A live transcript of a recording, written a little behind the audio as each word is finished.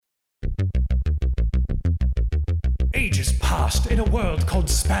past, in a world called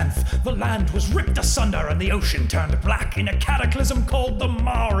Spanth, the land was ripped asunder and the ocean turned black in a cataclysm called the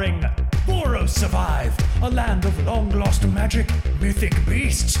Marring. Boros survived, a land of long-lost magic, mythic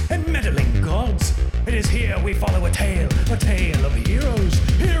beasts, and meddling gods. It is here we follow a tale of heroes,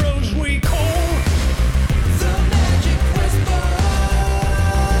 heroes we call the Magic Quest Boys.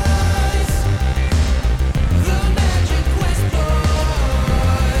 The Magic Quest Boys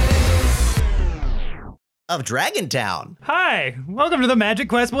of Dragontown. Hi, welcome to the Magic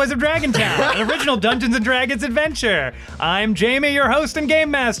Quest Boys of Dragontown, an original Dungeons & Dragons adventure. I'm Jamie, your host and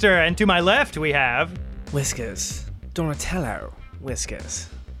game master, and to my left we have... Whiskers. Donatello. Whiskers.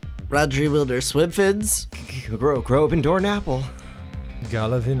 Rodri Wilder Swimfins. Groban Dornapple.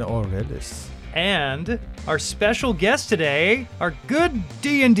 Galavin Aurelis. And our special guest today, our good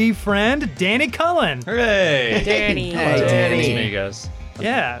D&D friend, Danny Cullen. Hooray! Danny. Hey, Danny. It's me, guys.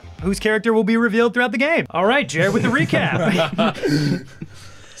 Yeah, whose character will be revealed throughout the game. All right, Jared with the recap.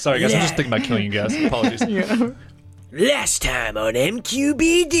 Sorry, guys. I'm just thinking about killing you guys. Apologies. Last time on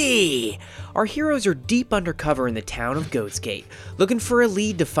MQBD, our heroes are deep undercover in the town of Goatsgate, looking for a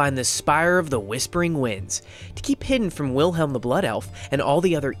lead to find the Spire of the Whispering Winds. To keep hidden from Wilhelm the Blood Elf and all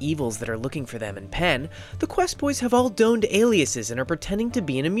the other evils that are looking for them in Penn, the Quest Boys have all donned aliases and are pretending to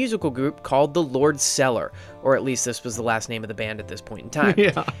be in a musical group called the Lord Cellar, or at least this was the last name of the band at this point in time.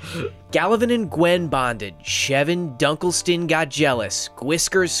 Galavin and Gwen bonded, Chevin Dunkelston got jealous,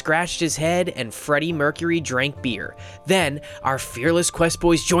 Whiskers scratched his head, and Freddie Mercury drank beer. Then, our fearless Quest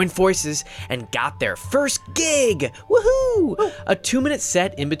Boys joined forces and got their first gig! Woohoo! A 2-minute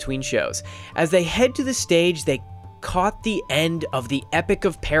set in between shows. As they head to the stage, they caught the end of the Epic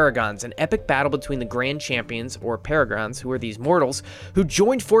of Paragons, an epic battle between the Grand Champions, or Paragons, who are these mortals, who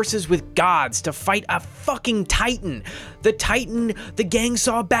joined forces with gods to fight a fucking Titan. The Titan the gang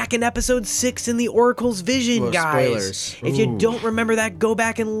saw back in episode 6 in the Oracle's vision, Whoa, guys. spoilers. If you don't remember that, go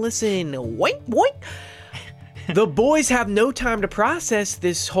back and listen. Boink, boink. The boys have no time to process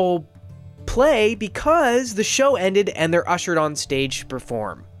this whole play because the show ended and they're ushered on stage to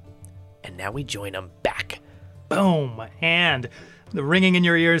perform. And now we join them back. Boom, and the ringing in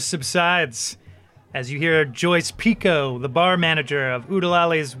your ears subsides as you hear Joyce Pico, the bar manager of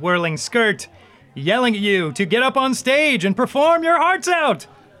Udalali's Whirling Skirt, yelling at you to get up on stage and perform your hearts out.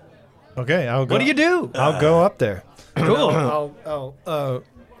 Okay, I'll go. What do you do? I'll go up there. Cool.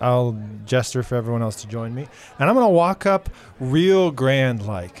 I'll gesture for everyone else to join me, and I'm gonna walk up real grand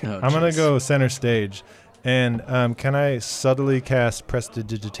like. Oh, I'm gonna jeez. go center stage, and can I subtly cast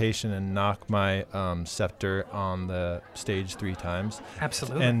Prestidigitation and knock my scepter on the stage 3 times?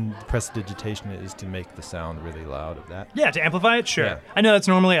 Absolutely. And Prestidigitation is to make the sound really loud of that. Yeah, to amplify it, sure. Yeah. I know that's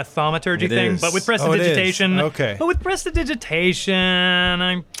normally a thaumaturgy It thing, is. but with Oh, it is. prestidigitation, Okay. But with prestidigitation,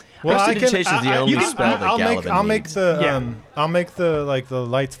 I'm. Prestidigitation is the only can- spell that Galavin I'll make needs. the I'll make the the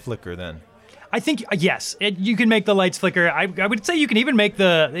lights flicker then. I think yes, you can make the lights flicker. I would say you can even make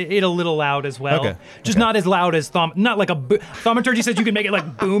it a little loud as well. Okay, Just not as loud as not like a thaumaturgy says you can make it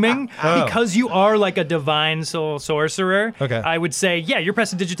like booming because you are like a divine soul sorcerer. Okay. I would say your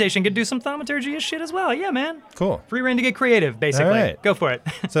prestidigitation could do some thaumaturgy-ish shit as well. Yeah, man. Cool. Free reign to get creative, basically. All right. Go for it.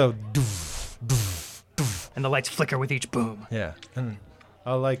 So And the lights flicker with each boom. yeah, and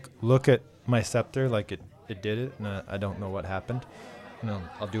I'll like look at my scepter like it did it, and I don't know what happened.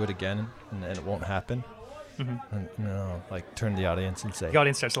 I'll do it again, and it won't happen. And I'll like turn to the audience and say, The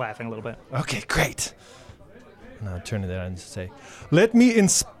audience starts laughing a little bit. "Okay, great." And I'll turn to the audience and say, "Let me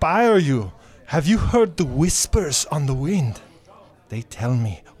inspire you. Have you heard the whispers on the wind? They tell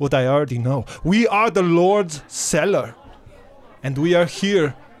me what I already know. We are the Lord's cellar, and we are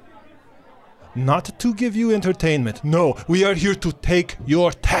here not to give you entertainment. No, we are here to take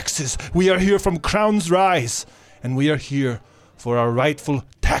your taxes. We are here from Crown's Rise, and we are here for our rightful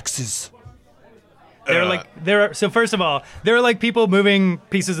taxes." So first of all, there are like people moving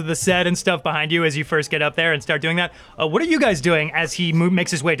pieces of the set and stuff behind you as you first get up there and start doing that. What are you guys doing as he makes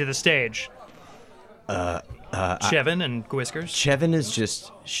his way to the stage? Chevin and Whiskers. Chevin is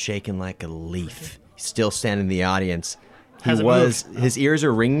just shaking like a leaf. He's still standing in the audience. Hasn't moved. His ears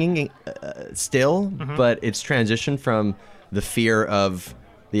are ringing still, but it's transitioned from the fear of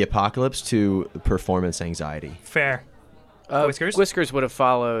the apocalypse to performance anxiety. Fair. Whiskers? Whiskers would have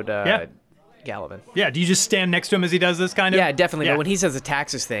followed Yeah. Galavin. Yeah, do you just stand next to him as he does this kind of? Yeah, definitely. Yeah. But when he says the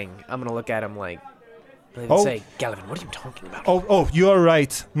taxes thing, I'm going to look at him like, and Oh. say, Galavin, what are you talking about? Oh, you are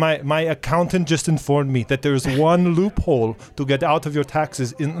right. My accountant just informed me that there is one loophole to get out of your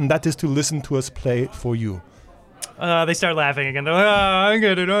taxes, and that is to listen to us play for you. They start laughing again. They're like, I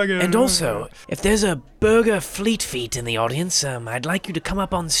get it. And also, if there's a Burger Fleet Feet in the audience, I'd like you to come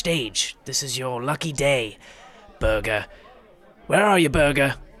up on stage. This is your lucky day, Burger. Where are you,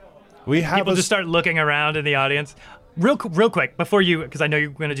 Burger? We have People a just start looking around in the audience. Real quick, before you, because I know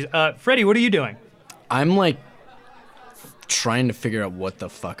you're going to do... Freddie, what are you doing? I'm like trying to figure out what the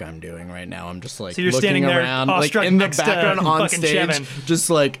fuck I'm doing right now. I'm just like So you're looking standing there, around, like awestruck in the next to background on fucking stage, Chevin. just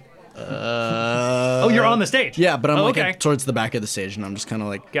like. Oh, you're on the stage. Yeah, but I'm Oh, like okay. towards the back of the stage, and I'm just kind of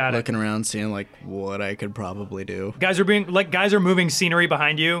like Got it. looking around, seeing like what I could probably do. Guys are moving scenery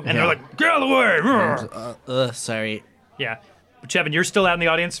behind you, and they're like, get out of the way! Roar." Sorry. Yeah. But Chevin, you're still out in the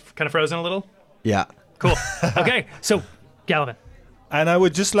audience, kind of frozen a little? Yeah. Cool. Okay, so, Galvin. And I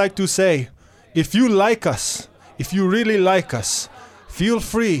would just like to say, if you like us, if you really like us, feel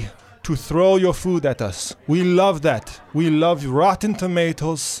free to throw your food at us. We love that. We love rotten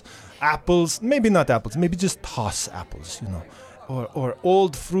tomatoes, apples, maybe not apples, maybe just toss apples, or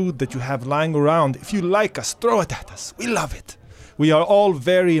old fruit that you have lying around. If you like us, throw it at us. We love it. We are all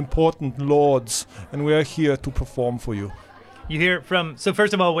very important lords, and we are here to perform for you. You hear from... So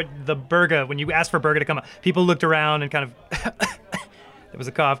first of all, when you asked for Burger to come up, people looked around and kind of... There was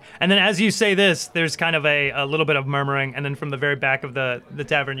a cough. And then as you say this, there's kind of a little bit of murmuring. And then from the very back of the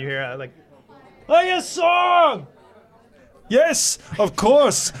tavern, you hear play a song! Yes, of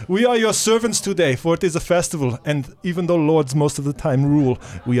course. We are your servants today, for it is a festival. And even though lords most of the time rule,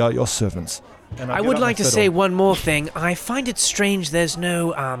 we are your servants. And I would like to say one more thing. I find it strange there's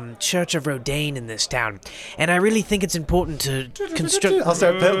no Church of Rodane in this town. And I really think it's important to construct... I'll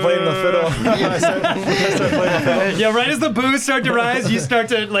start playing the fiddle. I start playing the fiddle. Yeah, right as the boos start to rise, you start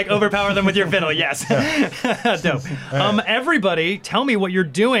to overpower them with your fiddle. Yes. Dope. Everybody, tell me what you're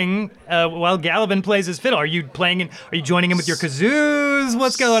doing while Galvin plays his fiddle. Are you joining him with your kazoos?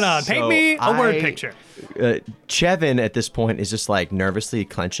 What's going on? Paint me a word picture. Chevin at this point is just like nervously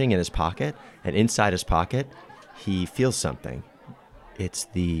clenching in his pocket, and inside his pocket, he feels something. It's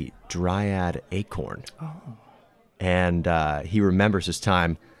the Dryad acorn. Oh. And he remembers his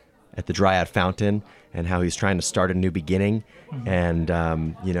time at the Dryad fountain and how he's trying to start a new beginning and,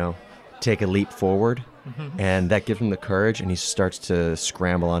 take a leap forward. Mm-hmm. And that gives him the courage, and he starts to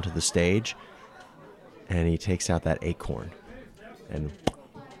scramble onto the stage, and he takes out that acorn and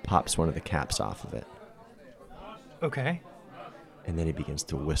pops one of the caps off of it. Okay. And then he begins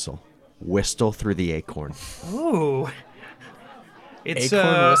to whistle through the acorn. Ooh. It's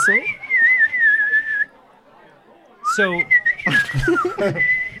Acorn whistle? So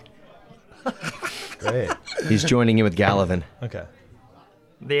Great. He's joining in with Galvin. Okay.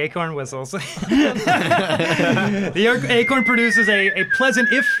 the acorn whistles. The acorn produces a pleasant,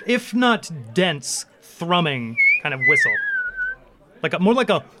 if not dense, thrumming kind of whistle. More like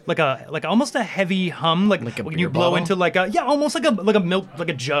almost a heavy hum, like a when beer you blow bottle? into almost like a milk, like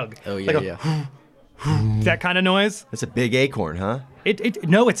a jug. Oh yeah, yeah. That kind of noise. That's a big acorn, huh?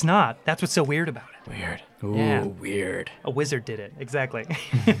 No, it's not. That's what's so weird about it. Weird. Ooh, Yeah. weird. A wizard did it, exactly.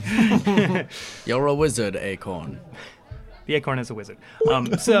 You're a wizard, acorn. The acorn is a wizard.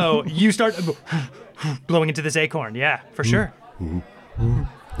 So you start blowing into this acorn, yeah, for sure.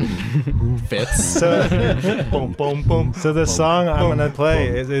 Fits. Boom, boom, boom. So the song I'm gonna play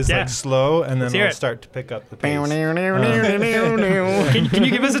is Yeah. like slow, and Let's then hear I'll it. start to pick up the pace. Can you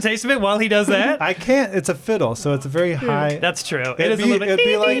give us a taste of it while he does that? I can't. It's a fiddle, so it's a very high. That's true. It It'd is a little bit.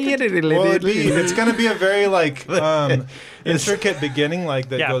 it's gonna be a very intricate beginning, like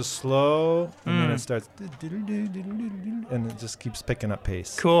that Yeah. goes slow, and then it starts, and it just keeps picking up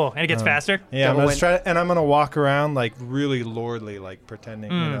pace. Cool, and it gets faster. Yeah, I'm gonna walk around like really lordly, like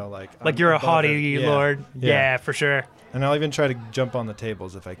pretending, like You're a above haughty it. lord. Yeah, for sure. And I'll even try to jump on the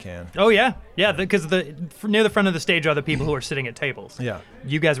tables if I can. Oh yeah, because near the front of the stage are the people who are sitting at tables. Yeah.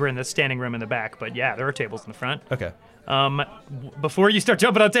 You guys were in the standing room in the back, but yeah, there are tables in the front. Okay. Before you start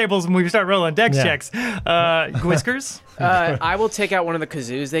jumping on tables and we start rolling dex Yeah. checks, Whiskers. I will take out one of the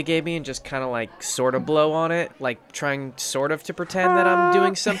kazoos they gave me and just kind of sort of blow on it, trying sort of to pretend that I'm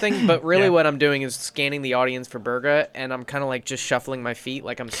doing something. But really Yeah. what I'm doing is scanning the audience for Burga, and I'm kind of just shuffling my feet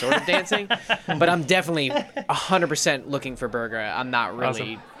like I'm sort of dancing. But I'm definitely 100% looking for Burga. I'm not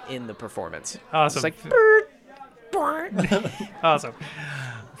really in the performance. Awesome. It's bird, bird. Awesome.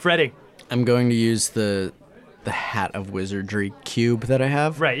 Freddie. I'm going to use the Hat of Wizardry cube that I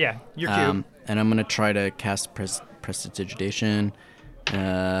have. Right, yeah. Your cube. And I'm going to try to cast Prestidigitation. So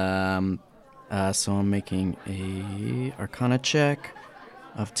I'm making a Arcana check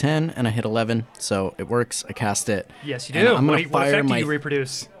of 10, and I hit 11, so it works. I cast it. Yes, you and do. I'm gonna What fire effect my do you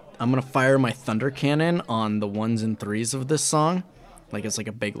reproduce? I'm gonna fire my thunder cannon on the 1s and 3s of this song, it's like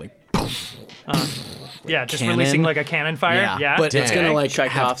a big Yeah, just cannon. releasing like a cannon fire. Yeah, but it's gonna Okay. like have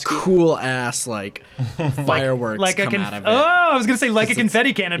Tchaikovsky. cool ass like fireworks like a come out of it. I was gonna say like a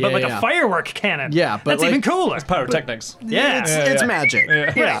confetti cannon, but yeah, like yeah. a firework cannon. Yeah, but that's like- even cooler. Pyrotechnics. Yeah, It's magic.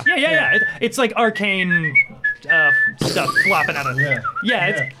 yeah. It's like arcane stuff flopping out of it.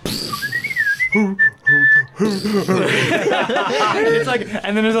 Yeah, it's like,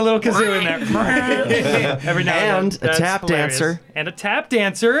 and then there's a little kazoo in there. Every now and And then. a That's tap hilarious. dancer. And a tap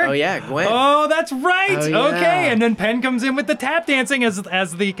dancer. Oh yeah, Gwen. Oh, that's right. Oh, yeah. Okay, and then Penn comes in with the tap dancing as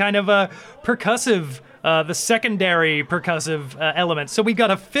the kind of percussive, the secondary percussive element. So we've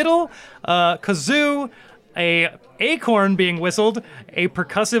got a fiddle, kazoo, a acorn being whistled, a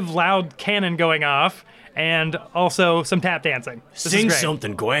percussive loud cannon going off, and also some tap dancing. This is Sing great.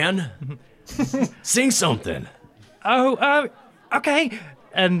 something, Gwen. Sing something. Oh, okay.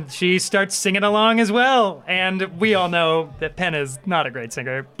 And she starts singing along as well. And we all know that Penn is not a great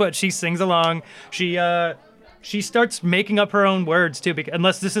singer, but she sings along. She starts making up her own words too,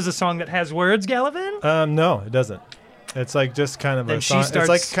 unless this is a song that has words, Gallivan? No, it doesn't. It's like just kind of Then a she song. starts-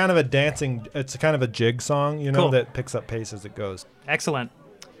 It's like kind of a dancing. It's kind of a jig song, you know, Cool. that picks up pace as it goes. Excellent.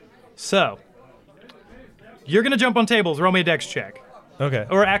 So, you're going to jump on tables. Roll me a dex check. Okay.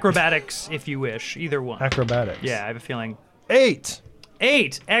 Or acrobatics, if you wish. Either one. Acrobatics. Yeah, I have a feeling. 8.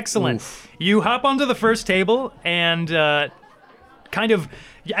 8. Excellent. You hop onto the first table and kind of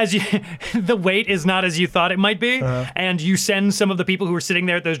as you the weight is not as you thought it might be, and you send some of the people who are sitting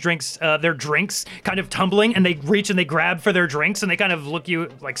there at those drinks their drinks kind of tumbling, and they reach and they grab for their drinks and they kind of look you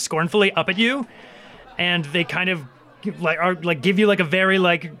like scornfully up at you, and they kind of give you like a very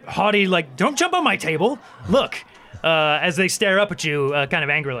like haughty like don't jump on my table look as they stare up at you kind of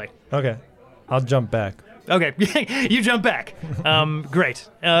angrily. Okay. I'll jump back. Okay, you jump back. Great.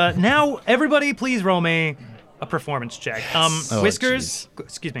 Now, everybody, please roll me a performance check. Whiskers,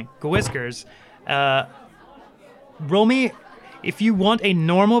 Whiskers, roll me, if you want a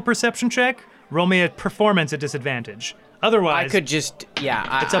normal perception check, roll me a performance at disadvantage. Otherwise, I could just,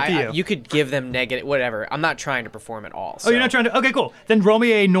 It's up to you. You could give them negative, whatever. I'm not trying to perform at all. Oh, you're not trying to. Okay, cool. Then roll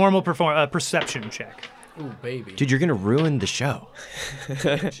me a normal perception check. Ooh, baby. Dude, you're gonna ruin the show.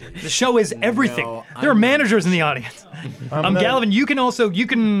 The show is everything. No, There are managers in the audience. Gallivan, you can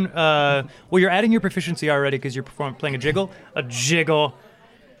well, you're adding your proficiency already because you're playing a jiggle. A jiggle.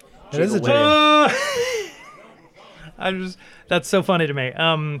 It is a jig. That's so funny to me.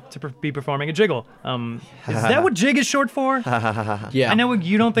 Be performing a jiggle. Is that what jig is short for? Yeah. I know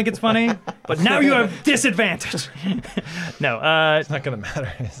you don't think it's funny, but now you have disadvantage. No. It's not going to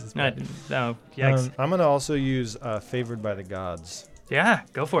matter. No. Yikes. I'm going to also use Favored by the Gods. Yeah,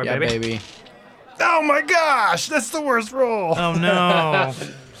 go for it, Yeah, baby. baby. Oh my gosh, that's the worst roll. Oh no.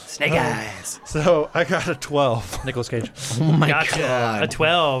 Snake eyes. So I got a 12. Nicolas Cage. Oh my Gotcha. god. A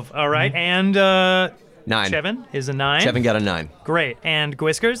 12. All right. And 9. Chevin is a 9. Chevin got a 9. Great. And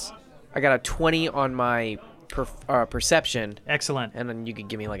Whiskers? I got a 20 on my perception, Excellent. and then you could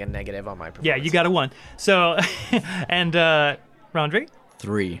give me like a negative on my performance. Yeah, you got a 1. So, and Rondry?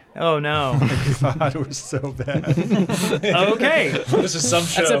 3. Oh no. God, we're so bad. Okay. This is some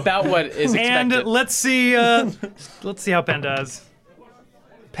show. That's about what is expected. And let's see how Penn does.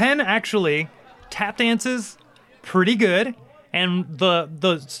 Penn actually tap dances pretty good, and the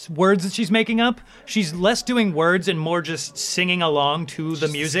words that she's making up, she's less doing words and more just singing along to the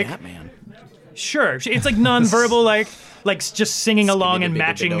music. Batman. Sure, it's like nonverbal, like just singing along and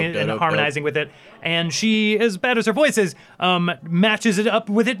matching it and Skibidi-bidi-do-do-do-do. harmonizing with it. And she, as bad as her voice is, matches it up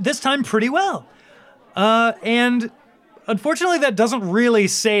with it this time pretty well. And unfortunately, that doesn't really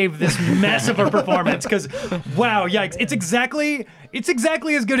save this mess of a performance because, wow, yikes! It's exactly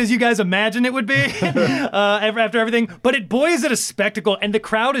as good as you guys imagined it would be after everything. But boy, is it a spectacle, and the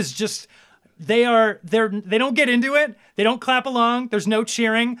crowd is just. They don't get into it. They don't clap along. There's no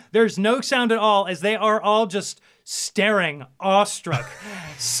cheering. There's no sound at all as they are all just staring, awestruck,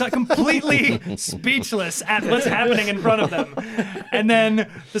 so completely speechless at what's happening in front of them. And then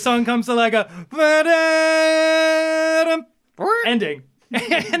the song comes to like a ending.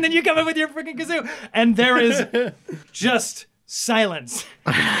 And then you come in with your freaking kazoo. And there is just silence.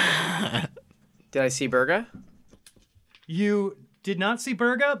 Did I see Burga? You did not see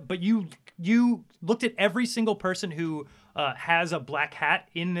Burga, but you looked at every single person who has a black hat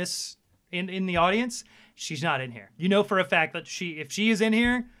in this in the audience. She's not in here. You know for a fact that if she is in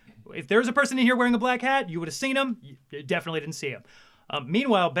here, if there's a person in here wearing a black hat, you would have seen him. You definitely didn't see him.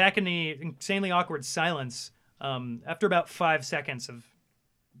 Meanwhile, back in the insanely awkward silence, after about 5 seconds of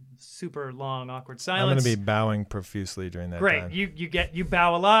super long awkward I'm silence, going to be bowing profusely during that great. time. You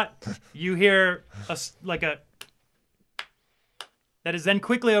bow a lot. You hear a that is then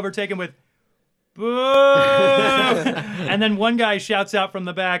quickly overtaken with Boo! And then one guy shouts out from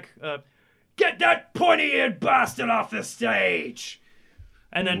the back, "Get that pointy-eared bastard off the stage!"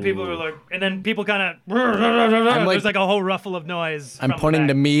 And then people are like, and then people kind of, there's like a whole ruffle of noise. I'm pointing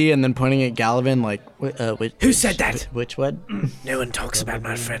to me and then pointing at Gallivan like, Who said that? Which one? No one talks about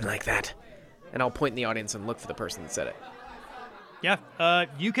my friend like that. And I'll point in the audience and look for the person that said it. Yeah,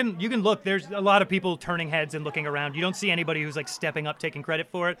 you can look. There's a lot of people turning heads and looking around. You don't see anybody who's like stepping up, taking credit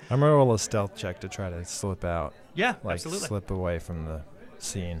for it. I'm gonna roll a stealth check to try to slip out. Yeah, Like absolutely. slip away from the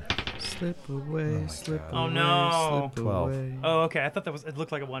scene. Slip away, slip away. Oh no. Slip 12. away. Oh, okay. I thought it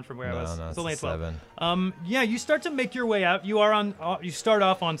looked like a 1 from where I was. No, It's it's only a 12. 7. Yeah, you start to make your way out. You are on. You start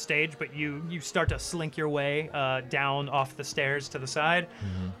off on stage, but you start to slink your way down off the stairs to the side.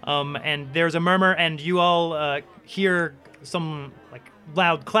 And there's a murmur, and you all hear some like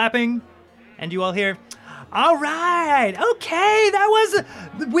loud clapping, and you all hear, "All right, okay, that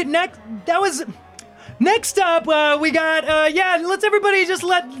was Next up, we got let's everybody just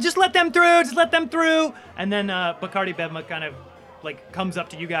let them through. And then Bacardi Bevma kind of like comes up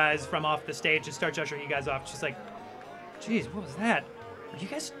to you guys from off the stage and starts ushering you guys off. She's like, "Geez, what was that? Are you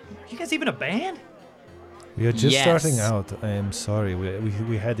guys even a band?" We are just Yes. starting out. I am sorry.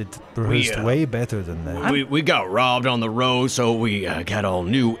 We had it rehearsed way better than that. We got robbed on the road, so we got all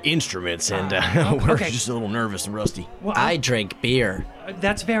new instruments, and we're okay. just a little nervous and rusty. Well, I drank beer.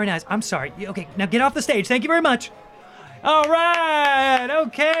 That's very nice. I'm sorry. Okay, now get off the stage. Thank you very much. All right.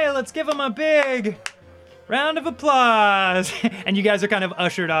 Okay, let's give them a big round of applause. And you guys are kind of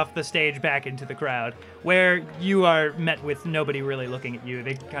ushered off the stage back into the crowd, where you are met with nobody really looking at you.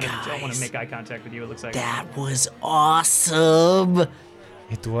 They kind of don't want to make eye contact with you, it looks like. That was awesome.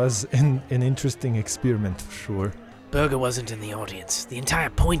 It was an interesting experiment for sure. Burger wasn't in the audience. The entire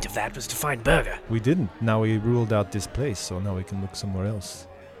point of that was to find Burger. We didn't. Now we ruled out this place, so now we can look somewhere else.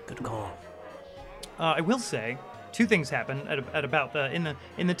 Good call. I will say, two things happen at about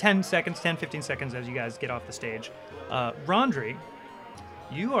in the 10 seconds, 10, 15 seconds as you guys get off the stage. Rondri,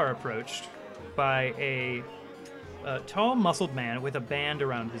 you are approached by a tall, muscled man with a band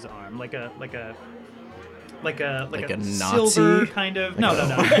around his arm, like a Like a silver Nazi? kind of no like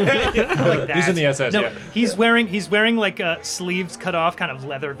that. He's in the SS, No, yeah. he's wearing like a sleeves cut off kind of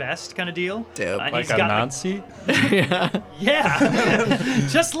leather vest kind of deal. Dope. And Like he's a got, Nazi? yeah,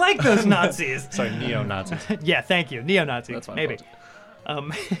 just like those Nazis. Sorry, neo-Nazis. Yeah, thank you, neo-Nazi. That's fine. Maybe.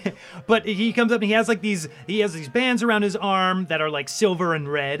 But he comes up and he has these bands around his arm that are like silver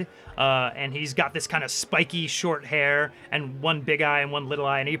and red, and he's got this kind of spiky short hair and one big eye and one little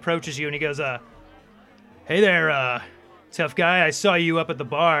eye, and he approaches you and he goes, "Hey there, tough guy. I saw you up at the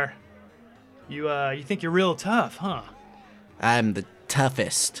bar. You think you're real tough, huh? I'm the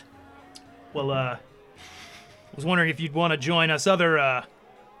toughest. Well, I was wondering if you'd want to join us other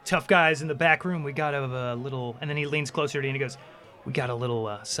tough guys in the back room. We got a little," and then he leans closer to you and he goes, "We got a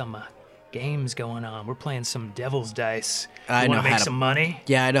little some games going on. We're playing some devil's dice. I You know want to how make to- some money?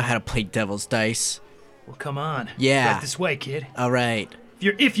 Yeah, I know how to play devil's dice. Well, come on. Yeah. Right this way, kid. All right.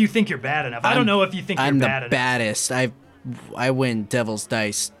 If you think you're bad enough. I don't know if you think I'm you're the bad enough. baddest. I win devil's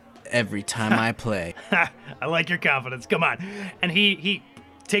dice every time I play. I like your confidence. Come on." And he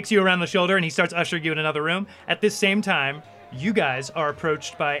takes you around the shoulder and he starts ushering you in another room. At this same time, you guys are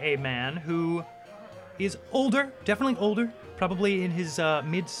approached by a man who is older, definitely older, probably in his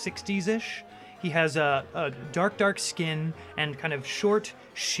mid-60s-ish. He has a dark skin and kind of short,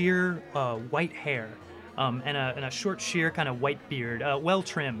 sheer white hair. And a short, sheer kind of white beard, well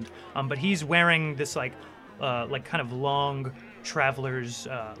trimmed. But he's wearing this like kind of long traveler's,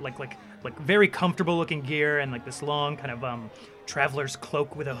 like very comfortable looking gear and like this long kind of traveler's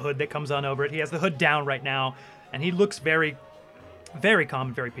cloak with a hood that comes on over it. He has the hood down right now, and he looks very, very calm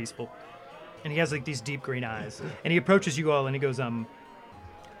and very peaceful. And he has like these deep green eyes. And he approaches you all and he goes,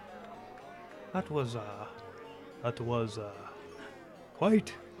 That was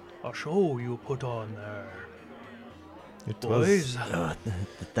quite a show you put on there. It Boys. was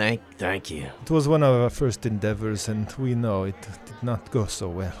Thank you. it was one of our first endeavors, and we know it did not go so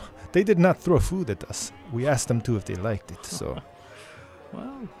well. They did not throw food at us. We asked them to if they liked it, so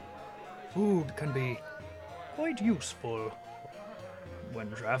Well, food can be quite useful when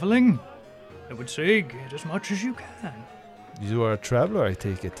traveling. I would say get as much as you can. you are a traveler, I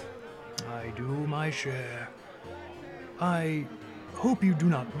take it. I do my share. I hope you do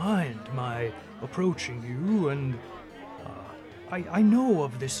not mind my approaching you, and I know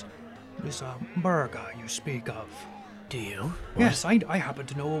of this Burga you speak of. Do you? Yes, I happen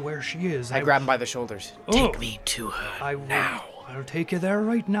to know where she is. I grab him by the shoulders. Oh. Take me to her I will, now. I'll take you there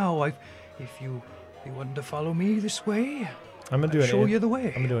right now. If you want to follow me this way. I'm gonna do show you the way.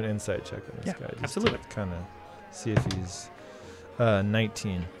 I'm gonna do an insight check on this Yeah, guy. Just absolutely. to kind of see if he's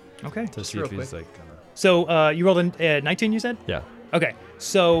 19 Okay. to see real if he's quick. like. So you rolled a 19, you said? Yeah. Okay.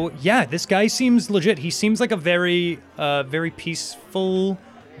 So yeah, this guy seems legit. He seems like a very, very peaceful,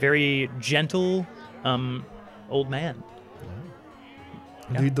 very gentle, old man.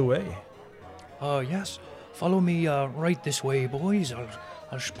 Yeah. Lead the way. Yes. Follow me right this way, boys.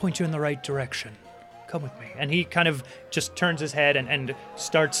 I'll point you in the right direction. Come with me. And he kind of just turns his head and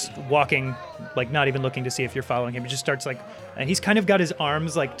starts walking, like not even looking to see if you're following him. He just starts like, and he's kind of got his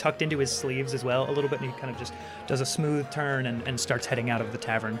arms like tucked into his sleeves as well a little bit, and he kind of just does a smooth turn and starts heading out of the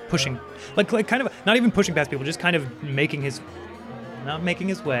tavern, pushing, like kind of not even pushing past people, just kind of not making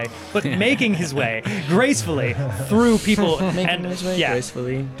his way, but making his way gracefully through people. Making his way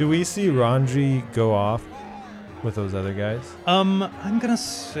gracefully. Do we see Rondry go off with those other guys? I'm gonna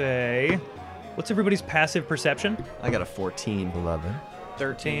say, what's everybody's passive perception? I got a 14. 11.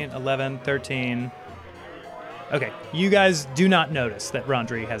 13, 11, 13. Okay, you guys do not notice that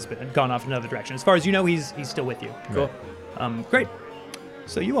Rondry has gone off in another direction. As far as you know, he's still with you. Cool. Great.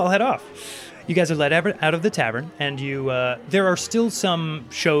 So you all head off. You guys are led out of the tavern, and there are still some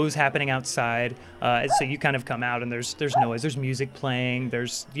shows happening outside. So you kind of come out, and there's noise, there's music playing,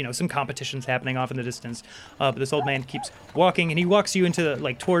 there's some competitions happening off in the distance. But this old man keeps walking, and he walks you into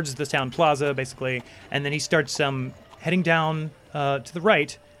towards the town plaza, basically, and then he starts heading down to the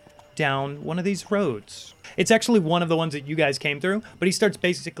right, down one of these roads. It's actually one of the ones that you guys came through, but he starts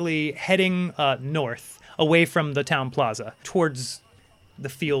basically heading north, away from the town plaza, towards the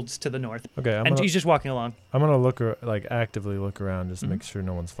fields to the north. Okay, He's just walking along. I'm gonna actively look around just to make sure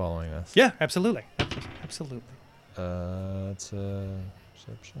no one's following us. Yeah, absolutely. Absolutely. It's a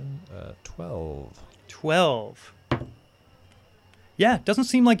perception. 12. 12. Yeah, doesn't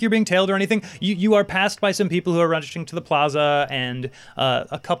seem like you're being tailed or anything. You are passed by some people who are rushing to the plaza, and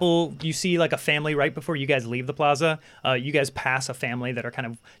a couple, you see like a family right before you guys leave the plaza. You guys pass a family that are kind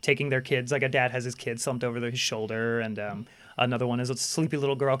of taking their kids, like a dad has his kids slumped over his shoulder, and another one is a sleepy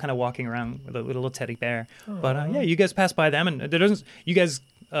little girl kind of walking around with a little teddy bear. But yeah, you guys pass by them, and you guys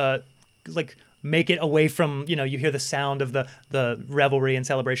make it away from, you hear the sound of the revelry and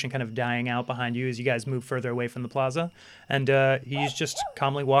celebration kind of dying out behind you as you guys move further away from the plaza. And he's just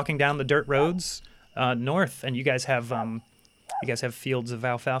calmly walking down the dirt roads north, and you guys have fields of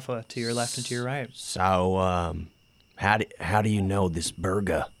alfalfa to your left and to your right. So, how do you know this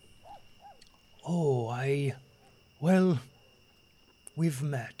Burga? Oh, well, we've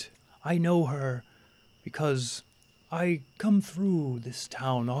met. I know her because I come through this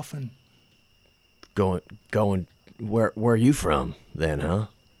town often. Going, where are you from then, huh,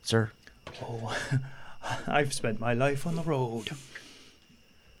 sir? Oh, I've spent my life on the road.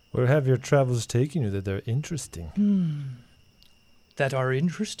 Where have your travels taken you that are interesting? That are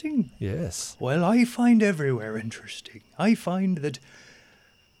interesting? Yes. Well, I find everywhere interesting. I find that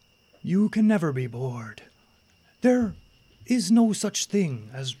you can never be bored. There is no such thing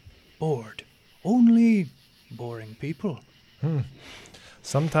as bored. Only boring people.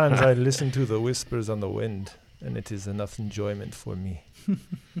 Sometimes I listen to the whispers on the wind, and it is enough enjoyment for me.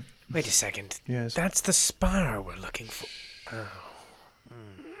 Wait a second. Yes. That's the spire we're looking for.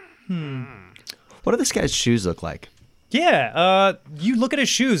 What do this guy's shoes look like? Yeah, you look at his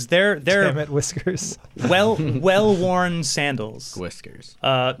shoes. They're Damn it, whiskers. well-worn sandals. Whiskers.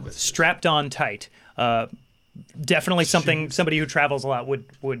 Strapped on tight. Definitely somebody who travels a lot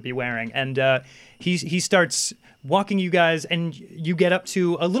would be wearing. And he starts walking you guys, and you get up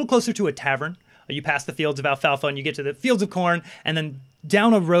to a little closer to a tavern. You pass the fields of alfalfa, and you get to the fields of corn, and then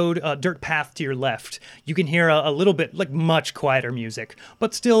down a road, a dirt path to your left, you can hear a little bit, much quieter music,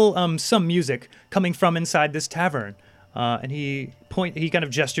 but still some music coming from inside this tavern. And he kind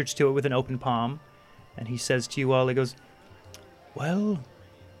of gestures to it with an open palm, and he says to you all, he goes, Well,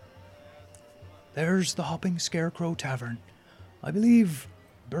 there's the Hopping Scarecrow Tavern. I believe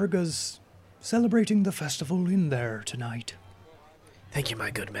Burga's celebrating the festival in there tonight. Thank you, my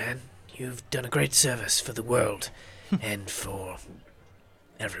good man. You've done a great service for the world and for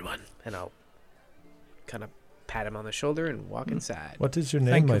everyone. And I'll kind of pat him on the shoulder and walk inside. What is your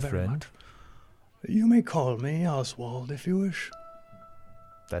name, Thank you my very friend? much. You may call me Oswald if you wish.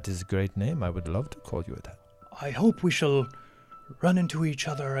 That is a great name. I would love to call you that. I hope we shall run into each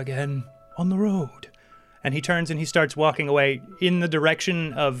other again on the road. and he turns and he starts walking away in the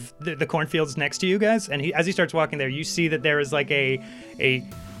direction of the cornfields next to you guys. And as he starts walking there, you see that there is like a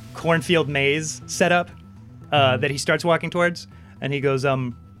cornfield maze set up that he starts walking towards. And he goes,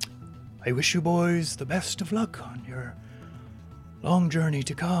 I wish you boys the best of luck on your long journey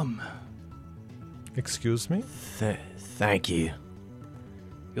to come. Excuse me? Thank you.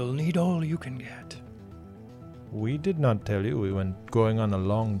 You'll need all you can get. We did not tell you we went going on a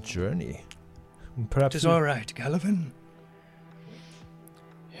long journey. Perhaps It is all right, Gallivan.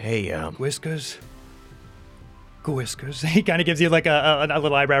 Hey, Whiskers. Go Whiskers. He kind of gives you like a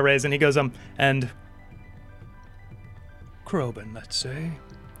little eyebrow raise, and he goes, and Krobin, let's say.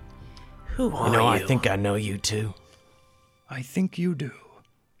 Who are you know, I you? think I know you too. I think you do.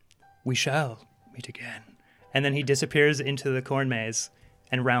 We shall meet again. And then he disappears into the corn maze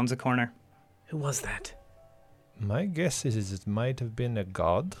and rounds a corner. Who was that? My guess is it might have been a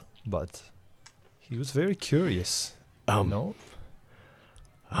god, but he was very curious. No?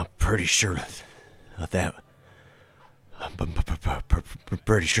 I'm pretty sure that. I'm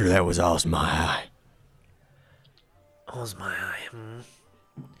pretty sure that was Osmai High. Osmai High.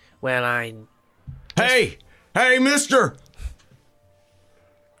 Well, Hey, mister!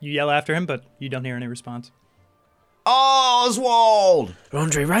 You yell after him, but you don't hear any response. Oswald!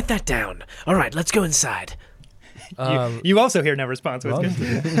 Rondre, write that down. All right, let's go inside. You also hear no response. Which is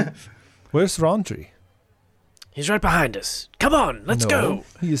good. Where's Rondre? He's right behind us. Come on, let's No, go.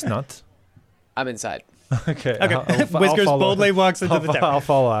 he is not. I'm inside. Okay. Whiskers boldly walks into the tower. I'll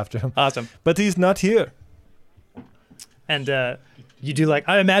follow after him. Awesome. But he's not here. And you do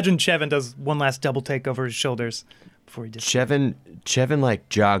I imagine Chevin does one last double take over his shoulders before he disappears. Chevin like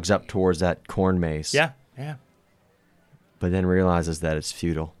jogs up towards that corn maze. Yeah. But then realizes that it's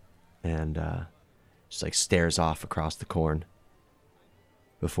futile, and just like stares off across the corn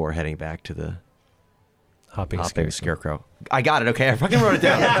before heading back to the Hopping scarecrow. I got it. Okay, I fucking wrote it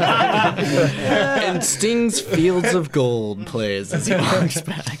down. And Sting's Fields of Gold plays as he walks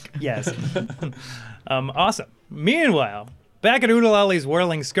back. Yes. Awesome. Meanwhile, back at Udalali's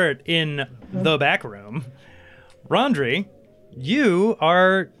whirling skirt in the back room, Rondre, you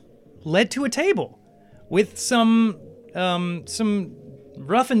are led to a table with some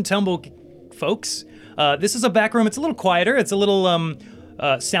rough and tumble folks. This is a back room. It's a little quieter. It's a little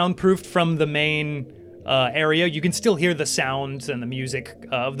soundproofed from the main area. You can still hear the sounds and the music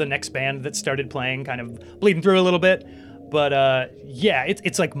of the next band that started playing, kind of bleeding through a little bit. But yeah,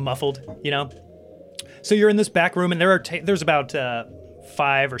 it's like muffled, you know? So you're in this back room, and there's about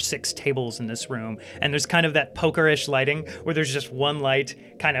 5 or 6 tables in this room, and there's kind of that pokerish lighting where there's just one light,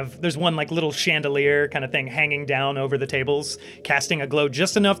 there's one like little chandelier kind of thing hanging down over the tables, casting a glow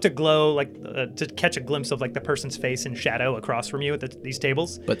just enough to glow to catch a glimpse of like the person's face in shadow across from you at these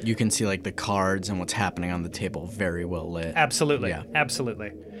tables. But you can see like the cards and what's happening on the table very well lit. Absolutely, Yeah.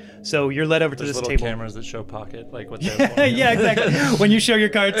 Absolutely. So you're led over to There's this little table. cameras that show pocket, like what they're Yeah, exactly. When you show your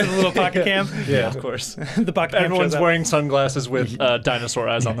cards to the little pocket cam, Yeah, of course. the pocket cam Everyone's shows up. wearing sunglasses with dinosaur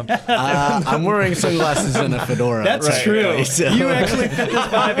eyes on them. I'm wearing sunglasses and a fedora. That's right true. now, so- You actually fit this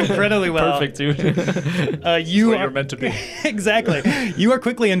vibe incredibly well. Perfect, dude. You what are you're meant to be. Exactly. You are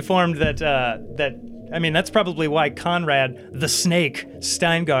quickly informed that I mean, that's probably why Conrad the Snake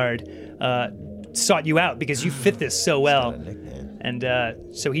Steingard sought you out, because you fit this so well. And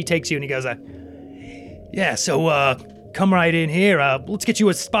so he takes you and he goes, yeah, so come right in here. Let's get you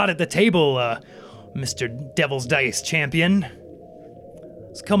a spot at the table, Mr. Devil's Dice champion.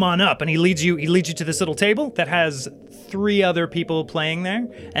 Let's come on up. And he leads you to this little table that has 3 other people playing there,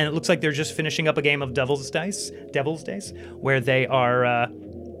 and it looks like they're just finishing up a game of Devil's Dice, where they are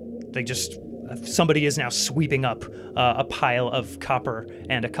somebody is now sweeping up a pile of copper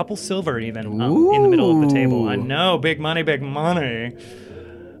and a couple silver even in the middle of the table. I know, big money, big money.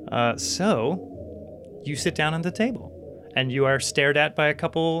 So you sit down at the table, and you are stared at by a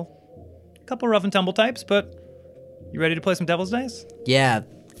couple rough and tumble types, but you ready to play some Devil's Dice? Yeah,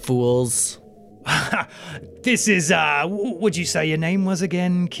 fools. This is, what'd you say your name was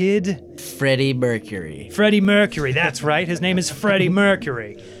again, kid? Freddie Mercury. Freddie Mercury, that's right. His name is Freddie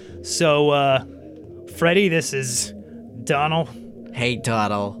Mercury. So, Freddie, this is Donald. Hey,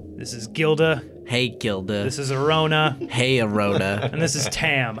 Toddle. This is Gilda. Hey, Gilda. This is Arona. Hey, Arona. And this is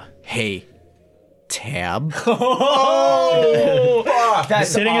Tam. Hey, Tab. Oh, fuck! That's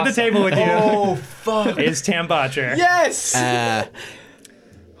Sitting at the table with you Oh, fuck! is Tam Botcher. Yes!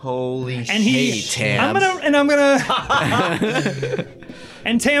 Holy And Hey, Tab. I'm gonna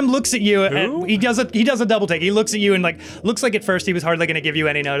And Tam looks at you and he does a double take. He looks at you and looks like at first he was hardly gonna give you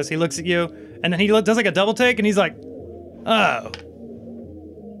any notice. He looks at you and then he does like a double take and he's like, oh,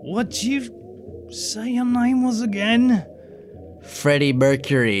 what'd you say your name was again? Freddie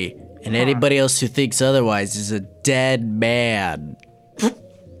Mercury. And anybody else who thinks otherwise is a dead man.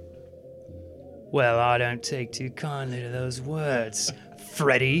 Well, I don't take too kindly to those words,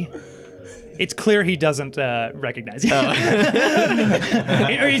 Freddie. It's clear he doesn't recognize you.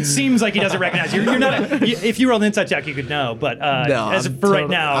 It seems like he doesn't recognize you. You're not. If you roll an insight check, you could know. But right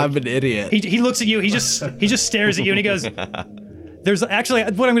now, I'm an idiot. He looks at you. He just stares at you, and he goes, "There's actually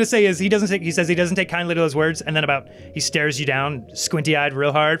what I'm going to say is he says he doesn't take kindly to those words, and then he stares you down, squinty-eyed,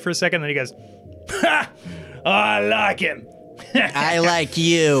 real hard for a second, and then he goes, ha! I like him. I like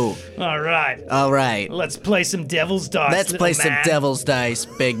you. All right. Let's play some devil's dice. Let's play some devil's dice,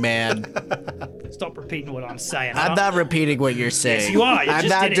 big man. Stop repeating what I'm saying. I'm not repeating what you're saying. Yes, you are. I'm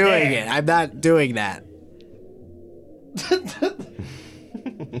not doing it. I'm not doing that.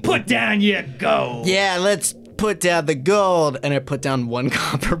 Put down your gold. Yeah, let's put down the gold. And I put down 1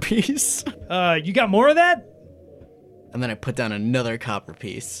 copper piece. You got more of that? And then I put down another copper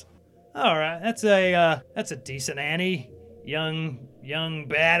piece. All right, that's a decent ante. Young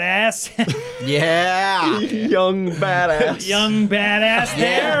badass. Yeah. Young badass. Young badass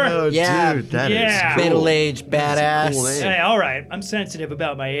there. Oh, Yeah. dude, that is Yeah. cool. Middle-aged badass. cool name. Hey, all right. I'm sensitive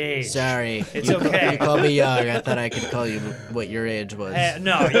about my age. Sorry. It's okay. You call me young. I thought I could call you what your age was.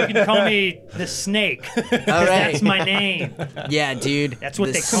 No, you can call me the Snake. All right. That's my name. Yeah, dude. That's what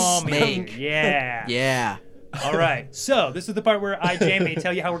the they call snake. me. Yeah. Yeah. All right. So this is the part where I, Jamie,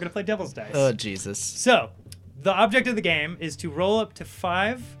 tell you how we're gonna play Devil's Dice. Oh, Jesus. So, the object of the game is to roll up to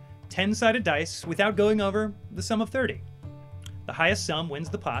 5 10-sided dice without going over the sum of 30. The highest sum wins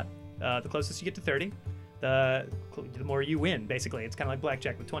the pot. The closest you get to 30, the more you win, basically. It's kind of like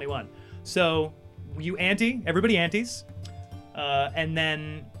blackjack with 21. So, you ante, everybody antes, and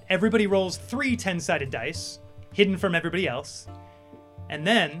then everybody rolls 3 10-sided dice, hidden from everybody else, and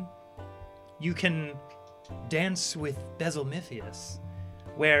then you can dance with Bezelmithius,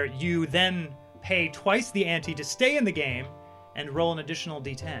 where you then pay twice the ante to stay in the game and roll an additional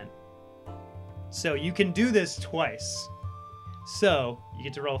d10. So you can do this twice. So you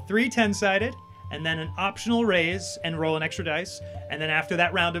get to roll 3 10-sided and then an optional raise and roll an extra dice. And then after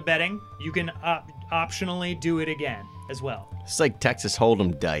that round of betting, you can optionally do it again as well. It's like Texas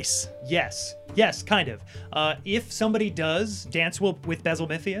Hold'em dice. Yes, kind of. If somebody does dance with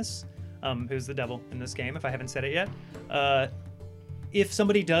Bezelmithius, who's the devil in this game, if I haven't said it yet, if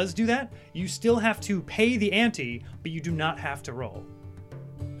somebody does do that, you still have to pay the ante, but you do not have to roll.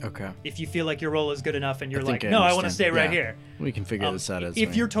 Okay. If you feel like your roll is good enough and you're like, think I no, I want to understand. stay right Yeah. here. We can figure this out as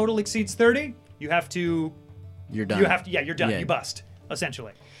If your total exceeds 30, you have to. You're done. You're done. Yeah. You bust,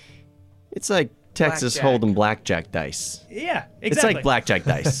 essentially. It's like Texas Blackjack. Hold'em blackjack dice. Yeah, exactly. It's like blackjack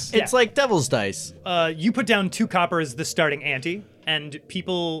dice. Yeah. It's like devil's dice. You put down 2 copper as the starting ante, and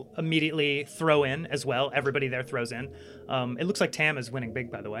people immediately throw in as well. Everybody there throws in. It looks like Tam is winning big,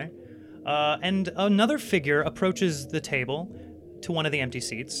 by the way. And another figure approaches the table to one of the empty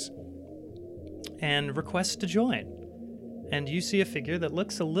seats and requests to join. And you see a figure that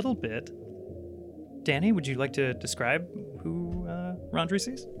looks a little bit... Danny, would you like to describe who Rondry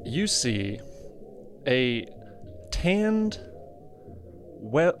sees? You see a tanned,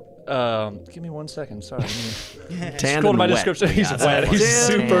 give me 1 second. Sorry. Tanned Scroll to my and wet. description. He's Yes. wet. He's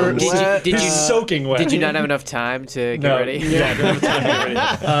super. Did you- He's soaking wet. Did you not have enough time to get ready? Yeah, don't have time to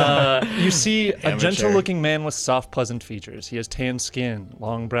get ready. You see a Amateur. gentle-looking man with soft, pleasant features. He has tan skin,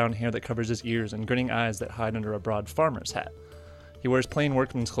 long brown hair that covers his ears, and grinning eyes that hide under a broad farmer's hat. He wears plain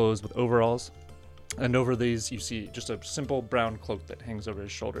workman's clothes with overalls, and over these you see just a simple brown cloak that hangs over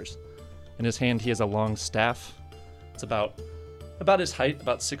his shoulders. In his hand he has a long staff. It's about his height,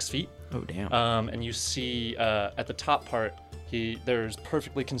 about 6 feet. Oh, damn. And you see at the top part, there's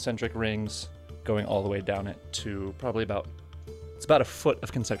perfectly concentric rings going all the way down it to probably about a foot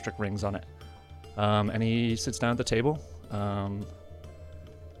of concentric rings on it. And he sits down at the table,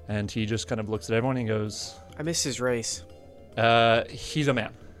 and he just kind of looks at everyone and he goes, I missed his race. he's a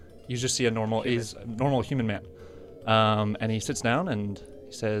man. You just see he's a normal human man. And he sits down and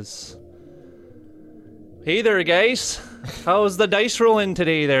he says, "Hey there, guys. How's the dice rolling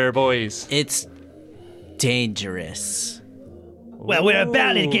today there, boys?" It's dangerous. Well, we're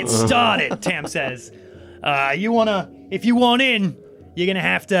about to get started, Tam says. If you want in, you're gonna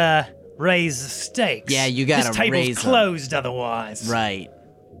have to raise the stakes. Yeah, you gotta This table's raise 'em. closed otherwise. Right.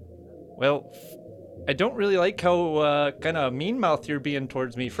 Well, I don't really like how kind of mean-mouthed you're being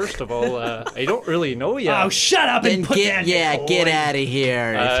towards me, first of all. I don't really know you. Oh, shut up Then and put down your get coin. out of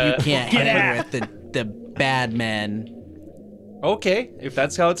here if you can't Get hang out. with the bad men. Okay, if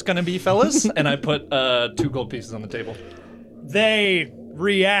that's how it's gonna be, fellas. And I put 2 gold pieces on the table. They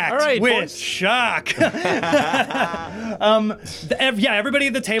react All right, with boys. shock. Everybody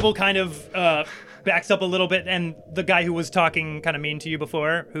at the table kind of backs up a little bit, and the guy who was talking kind of mean to you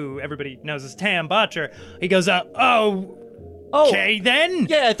before, who everybody knows as Tam Botcher, he goes, okay then?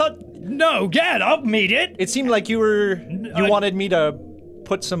 Yeah, I thought No, Gad, I'll meet it. It seemed like you wanted me to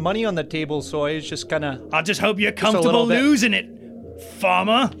put some money on the table, so I was just kind of... I just hope you're a comfortable little bit. losing it,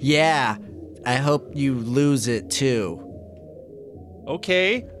 farmer. Yeah, I hope you lose it too.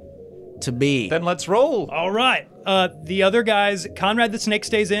 Okay, To me. then let's roll. All right. The other guys, Conrad the Snake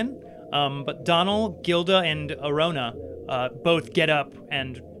stays in, but Donald, Gilda, and Arona both get up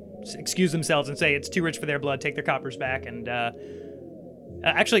and excuse themselves and say it's too rich for their blood, take their coppers back, and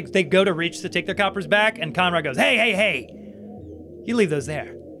actually they go to reach to take their coppers back, and Conrad goes, hey, you leave those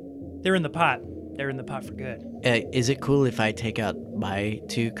there. They're in the pot. They're in the pot for good. Is it cool if I take out my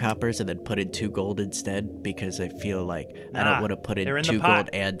 2 coppers and then put in 2 gold instead? Because I feel like I Nah, don't want to put they're in in the 2 pot. gold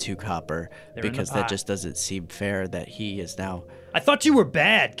and 2 copper They're in the because pot. that just doesn't seem fair that he is now. I thought you were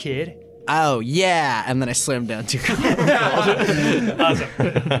bad, kid. Oh yeah, and then I slammed down 2 copper.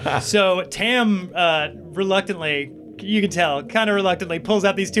 Awesome. So Tam reluctantly, you can tell, kind of reluctantly pulls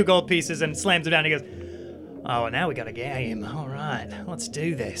out these 2 gold pieces and slams them down. He goes, oh, now we got a game. All right, let's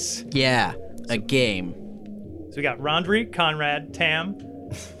do this. Yeah, a game. So we got Rondri, Conrad, Tam,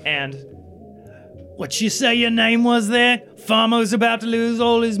 and what you say your name was there? Farmer's about to lose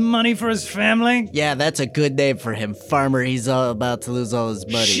all his money for his family? Yeah, that's a good name for him. Farmer, he's all about to lose all his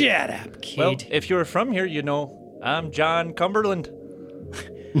money. Shut up, kid. Well, if you're from here, you know, I'm John Cumberland.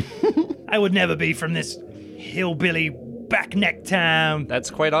 I would never be from this hillbilly backneck town. That's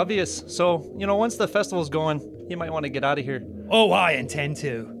quite obvious. So, you know, once the festival's going, you might want to get out of here. Oh, I intend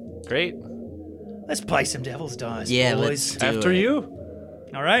to. Great. Let's play some Devil's Dice, Yeah, boys. let's do After it. you.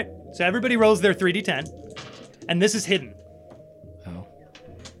 All right. So everybody rolls their 3d10, and this is hidden.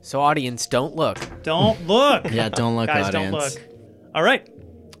 So audience, don't look. Don't look. Yeah, don't look, Guys, audience. don't look. All right.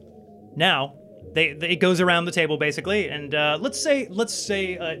 Now, it goes around the table basically, and let's say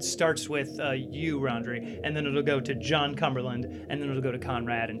it starts with you, Rondri, and then it'll go to John Cumberland, and then it'll go to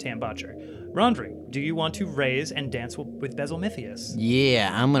Conrad and Tam Botcher. Rondri, do you want to raise and dance with Bezelmithius? Yeah,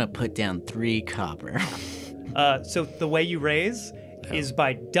 I'm gonna put down 3 copper. So the way you raise is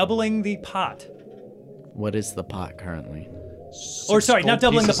by doubling the pot. What is the pot currently? Or sorry, not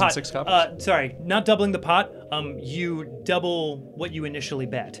doubling the pieces and pot. 6 coppers? Sorry, not doubling the pot. You double what you initially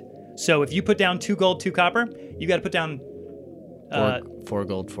bet. So if you put down 2 gold, 2 copper, you got to put down 4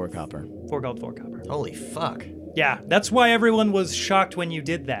 gold, 4 copper. 4 gold, 4 copper. Holy fuck. Yeah, that's why everyone was shocked when you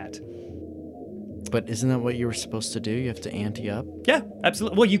did that. But isn't that what you were supposed to do? You have to ante up? Yeah,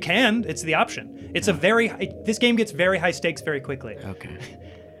 absolutely. Well, you can. It's the option. It's a this game gets very high stakes very quickly. Okay.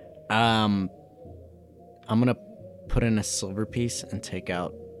 I'm gonna put in a silver piece and take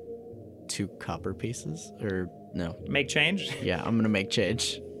out 2 copper pieces, or no? Make change. Yeah, I'm gonna make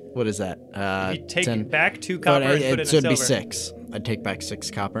change. What is that? You take 10. back 2 copper and put in a should silver. be 6. I'd take back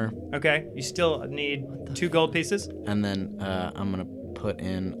 6 copper, Okay, you still need 2 gold pieces. and then I'm gonna put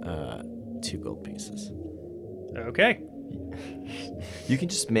in 2 gold pieces. Okay, You can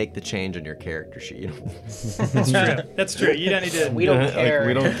just make the change on your character sheet. that's true. That's true. You don't need to. We don't care.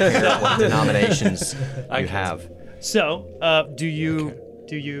 we don't care what denominations you have. So, do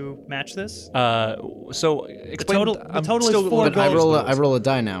you match this? So explain. total- the I'm total is still a 4 little But I gold. roll a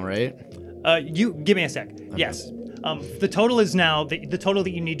die now, right? You give me a sec. Yes. The total is now the total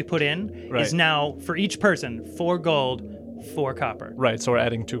that you need to put in is Right. now for each person 4 gold, 4 copper. Right, so we're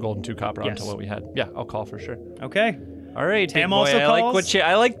adding 2 gold and 2 copper Yes. onto what we had. Yeah, I'll call for sure. Okay. All right, Tam big boy, also I like calls? what you.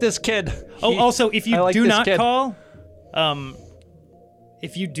 I like this kid. Oh, He- also, if I you like do this not kid. call,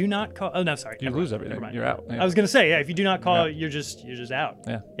 if you do not call, oh no, sorry, You never lose mind, everything. never mind. You're out. Yeah. I was gonna say, yeah, if you do not call, Yeah. you're just out.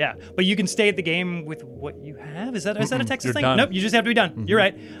 Yeah. Yeah, but you can stay at the game with what you have. Is that a Texas You're thing? done. Nope, you just have to be done. You're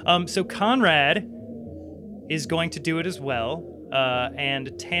right. So Conrad is going to do it as well,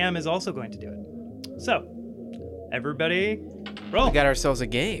 and Tam is also going to do it. So, everybody, roll. We got ourselves a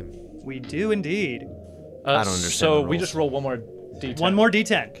game. We do indeed. I don't understand So the we rules. just roll one more D10. One more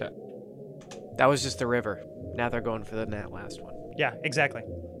D10. Okay. That was just the river. Now they're going for the last one. Yeah, exactly.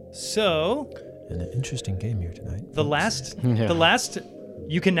 So An interesting game here tonight. the folks. last,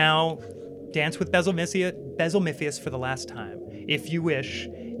 you can now dance with Bezelmithius for the last time. If you wish,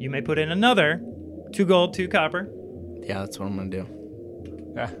 you may put in another 2 gold, 2 copper. Yeah, that's what I'm gonna do.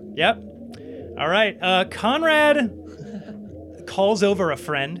 Yeah. Yep. All right. Conrad calls over a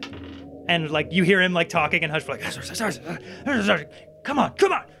friend, and like you hear him like talking and hush, like, come on.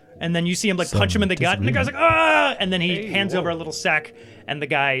 And then you see him like punch him in the gut, and the guy's like, ah! And then he hands over a little sack, and the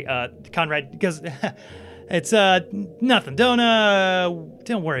guy, Conrad, goes, it's nothing.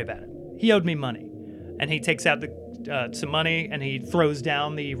 Don't worry about it. He owed me money, and he takes out some money and he throws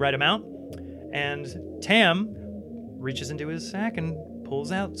down the right amount, and Tam reaches into his sack and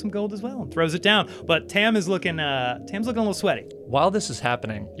pulls out some gold as well and throws it down. But Tam's looking a little sweaty. While this is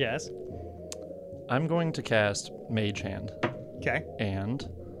happening, Yes. I'm going to cast Mage Hand, Okay. and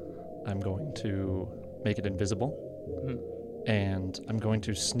I'm going to make it invisible. And I'm going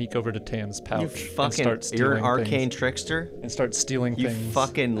to sneak over to Tam's pouch You and fucking, start stealing you're an arcane things, trickster. and start stealing You things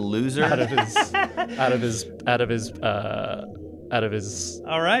fucking loser. out of his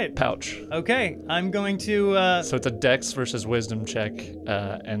All right. pouch. Okay. I'm going to. So it's a Dex versus Wisdom check,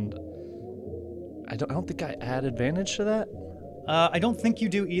 and I don't think I add advantage to that. I don't think you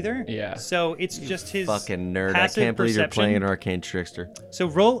do either. Yeah. So it's just his Fucking nerd. I passive can't believe you're perception. playing an arcane trickster. So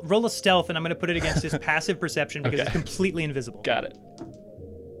roll a stealth, and I'm going to put it against his passive perception because Okay. it's completely invisible. Got it.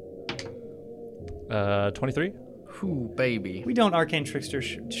 23. Ooh, baby. We don't arcane trickster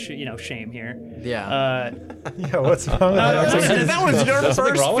shame here. Yeah. Yeah, what's wrong with that? that was your There's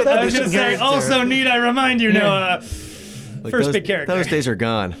something wrong with I that? was going to say, also need I remind you, Noah. Like First those, big character. Those days are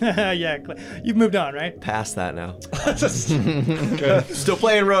gone. Yeah, you've moved on, right? Past that now. Still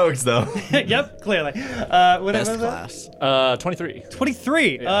playing rogues though. Yep, clearly. What Best was that? class. 23.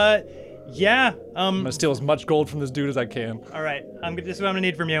 23. Yeah. I'm gonna steal as much gold from this dude as I can. All right. This is what I'm gonna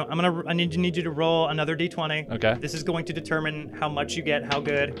need from you. I need you to roll another d20. Okay. This is going to determine how much you get, how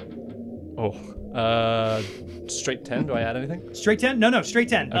good. Oh. Straight 10. Do I add anything? Straight 10? No, straight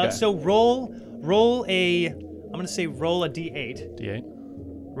 10. Okay. So roll a. I'm gonna say roll a d8. D8.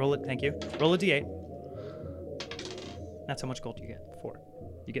 Roll it. Thank you. Roll a d8. That's how much gold you get. 4.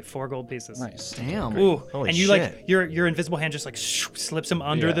 You get 4 gold pieces. Nice. Damn. Ooh, Holy and you shit. like your invisible hand just like slips him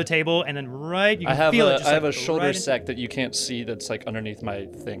under Yeah. the table, and then you I can have feel it. a, Just I have like a shoulder right in- sack that you can't see that's like underneath my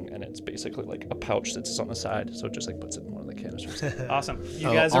thing, and it's basically like a pouch that's on the side, so it just like puts it in one of the canisters. Awesome. You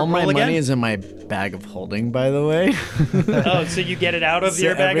Oh, guys are all my roll money again. is in my bag of holding, by the way. Oh, so you get it out of So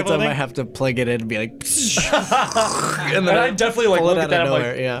your bag every of time holding? I have to plug it in and be like, And then I definitely like pull it look out at of that, I'm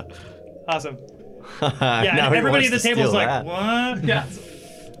nowhere. like, Yeah. Awesome. Yeah, Now and he everybody at wants the to table is steal like, that. what? Yeah.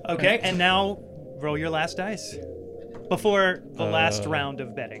 Okay, and now roll your last dice before the last round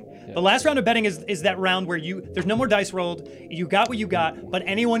of betting. The last round of betting is that round where there's no more dice rolled. You got what you got, but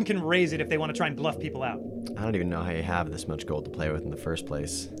anyone can raise it if they want to try and bluff people out. I don't even know how you have this much gold to play with in the first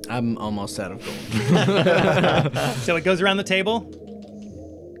place. I'm almost out of gold. So it goes around the table.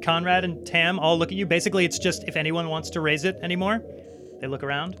 Conrad and Tam all look at you. Basically, it's just if anyone wants to raise it anymore, they look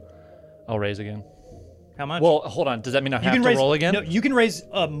around. I'll raise again. How much? Well, hold on. Does that mean I you have can to raise, roll again? No, you can raise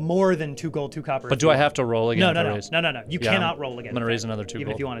more than 2 gold, 2 copper. But if do you I want. have to roll again? No. to raise? You Yeah, cannot I'm- roll again. I'm gonna raise another 2 even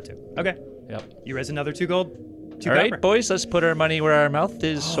gold. if you wanted to. Okay. Yep. You raise another 2 gold, 2 All copper. right, boys, let's put our money where our mouth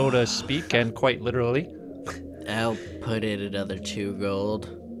is, so to speak, and quite literally. I'll put in another 2 gold.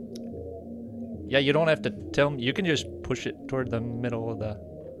 Yeah, you don't have to tell me. You can just push it toward the middle of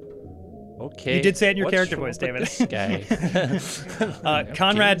the. Okay. You did say it in your what's character wrong voice, with David. This guy.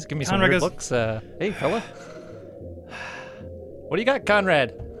 Conrad, Jeez, give me some Conrad weird goes, looks. Hey, fella. What do you got,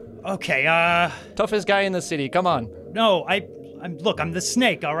 Conrad? okay, Toughest guy in the city. Come on. no, I'm the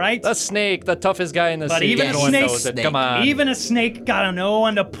snake, all right? The snake, the toughest guy in the But city. even a Everyone snake- knows it. snake. Come on. Even a snake gotta know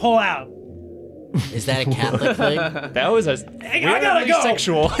when to pull out. Is that a Catholic thing? That was a Hey, I gotta weirdly go.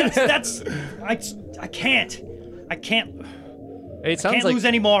 sexual. That's I can't. It sounds Can't like lose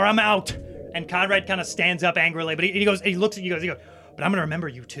anymore. I'm out. And Conrad kind of stands up angrily, but he looks at you guys. He goes, but I'm gonna remember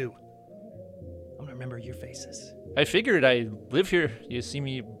you too. I'm gonna remember your faces. I figured I live here. You see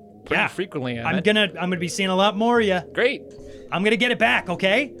me pretty Yeah. frequently. I'm gonna be seeing a lot more of you. Great. I'm gonna get it back.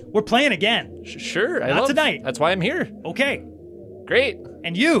 Okay? We're playing again. Sure. Not tonight. That's why I'm here. Okay. Great.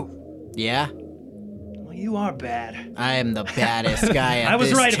 And you? Yeah. Well, you are bad. I am the baddest guy at I was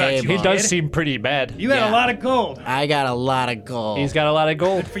this right about you. table. He does Kid. seem pretty bad. You had Yeah. a lot of gold I got a lot of gold. He's got a lot of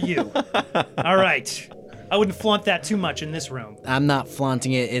gold. for you. All right. I wouldn't flaunt that too much in this room. I'm not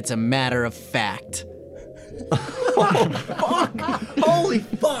flaunting it. It's a matter of fact. Holy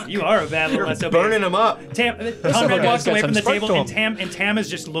fuck! You are a bad little SOB. Burning him up. Conrad guy's walks got away some from the spark table, to and Tam is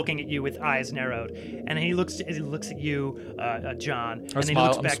just looking at you with eyes narrowed, and he looks at you, John, and then he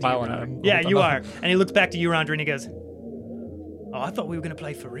looks I'm back smiling to at you. him. Yeah, you are, and he looks back to you, Rondra, and he goes, "Oh, I thought we were gonna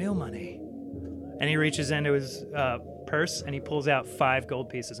play for real money." And he reaches into his purse and he pulls out 5 gold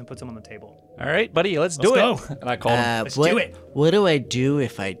pieces and puts them on the table. All right, buddy, let's do Let's it. go. And I called him. Let's what, do it. What do I do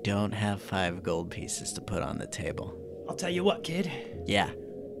if I don't have 5 gold pieces to put on the table? I'll tell you what, kid. Yeah.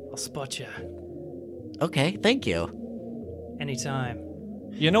 I'll spot you Okay, thank you. anytime.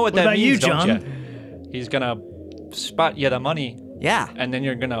 You know what What that about you, means, don't John? you? He's gonna spot you the money, Yeah. and then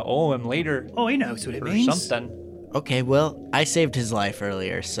you're gonna owe him later Oh, he knows what it or means. something. Okay, well, I saved his life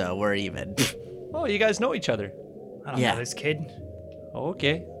earlier, so we're even. Oh, you guys know each other. I don't Yeah. know this kid.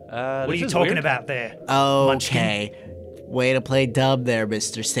 Okay. What are you talking about there? Okay. Way to play dumb there,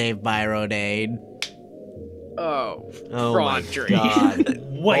 Mr. Save by Rodaine. Oh, Oh my Frondry. god.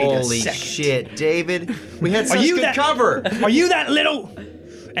 Wait Holy a second. shit, David. We had such you good that- cover. Are you that little?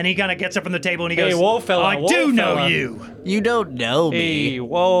 And he kind of gets up from the table and he Hey, goes, whoa, fella, I whoa, do know fella." you. You don't know me. Hey,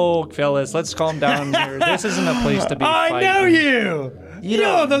 whoa, fellas, let's calm down here. This isn't a place to be I fighting. know you. You You're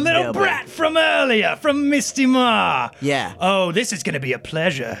don't the little know me. brat from earlier, from Misty Ma. Yeah. Oh, this is going to be a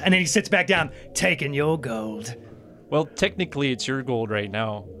pleasure. And then he sits back down, taking your gold. Well, technically, it's your gold right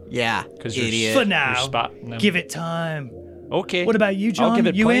now. Yeah, 'Cause you're idiot. For now. spotting them. Give it time. Okay. What about you, John? I'll give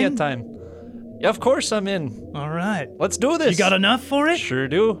it You plenty in? of time. Yeah, of course I'm in. All right. Let's do this. You got enough for it? Sure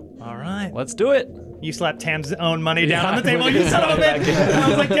do. All right. Let's do it. You slapped Tam's own money down Yeah, on the table. I You son of a bitch. I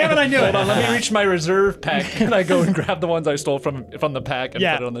was like, damn it, I knew it. Hold on, let me reach my reserve pack, and I go and grab the ones I stole from the pack and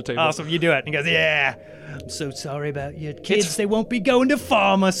Yeah. put it on the table. Awesome. You do it. And he goes, yeah. I'm so sorry about your kids. They won't be going to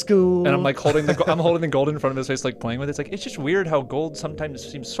farmer school. And I'm like holding the gold in front of his face, like playing with it. It's like it's just weird how gold sometimes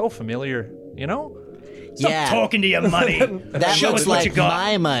seems so familiar, you know? Stop Yeah. talking to your money. That Show looks us what like you got.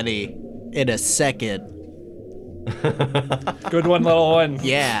 my money in a second. Good one, little one.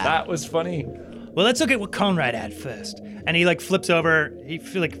 Yeah. That was funny. Well, let's look at what Conrad had first. And he like flips over. He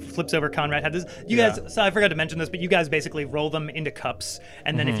flips over. Conrad had this. You guys. So I forgot to mention this, but you guys basically roll them into cups,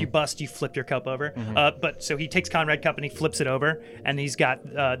 and then if you bust, you flip your cup over. But so he takes Conrad cup and he flips it over, and he's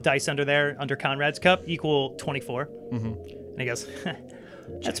got dice under there under Conrad's cup equal 24. And he goes,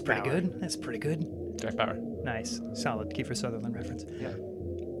 "That's pretty good. That's pretty good. Jack Bauer. Nice, solid Kiefer Sutherland reference. Yeah.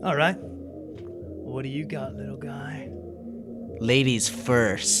 All right. What do you got, little guy? Ladies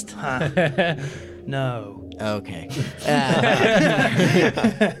first. No. Okay.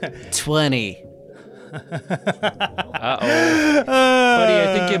 20. Uh-oh. Buddy,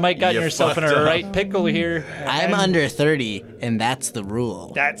 I think you might got yourself in a right pickle here. I'm under 30, and that's the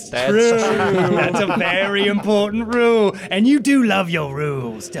rule. That's That's true. true. That's a very important rule. And you do love your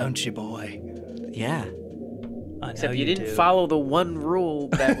rules, don't you, boy? Yeah. I know Except you didn't do. follow the one rule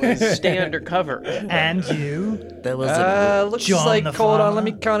that was stay undercover. And you? That was a Looks John like, the hold on, farmer. let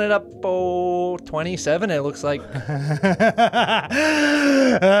me count it up. Oh, 27, it looks like.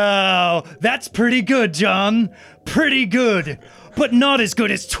 Oh, that's pretty good, John. Pretty good. But not as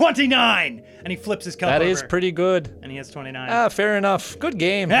good as 29. And he flips his cup That over. is pretty good. And he has 29. Ah, fair enough. Good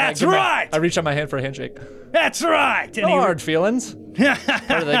game. That's I give my- right. I reach out my hand for a handshake. That's right. And No hard feelings. Part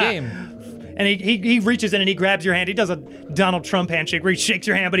of the game. And he reaches in and he grabs your hand. He does a Donald Trump handshake where he shakes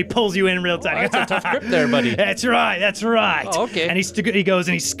your hand, but he pulls you in real tight. That's a tough grip there, buddy. That's right. That's right. Oh, okay. And he goes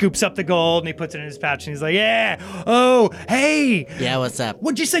and he scoops up the gold and he puts it in his pouch and he's like, yeah. Oh, hey. Yeah, what's up?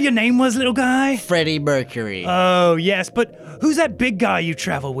 What'd you say your name was, little guy? Freddie Mercury. Oh, yes. But who's that big guy you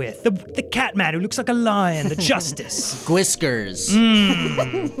travel with? The cat man who looks like a lion, the Justice. Whiskers.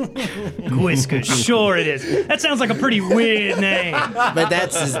 Whiskers. Sure it is. That sounds like a pretty weird name. But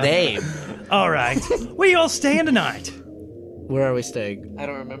that's his name. All right. Where you all staying tonight? Where are we staying? I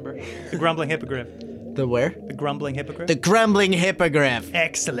don't remember. The Grumbling Hippogriff. The where? The Grumbling Hippogriff? The Grumbling Hippogriff.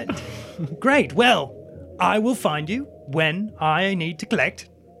 Excellent. Great. Well, I will find you when I need to collect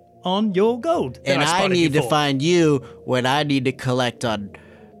on your gold. that And I spotted need you to for. find you when I need to collect on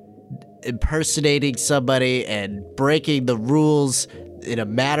impersonating somebody and breaking the rules in a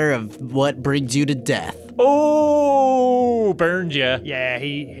matter of what brings you to death. Oh, burned ya. Yeah,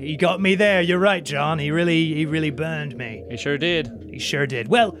 he got me there. You're right, John. He really burned me. He sure did. He sure did.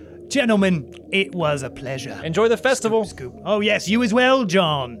 Well, gentlemen, it was a pleasure. Enjoy the festival. Scoop. Oh yes, you as well,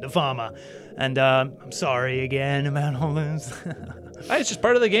 John, the farmer. And I'm sorry again about all this. It's just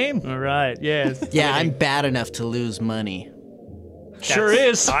part of the game. All right. Yes. Yeah, I'm bad enough to lose money. Sure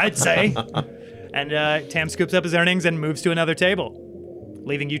is. I'd say. And Tam scoops up his earnings and moves to another table,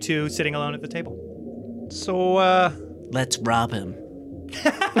 leaving you two sitting alone at the table. So, Let's rob him.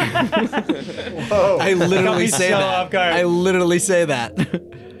 I Got literally me say so that. off guard. I literally say that.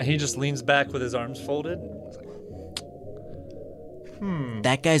 and he just leans back with his arms folded.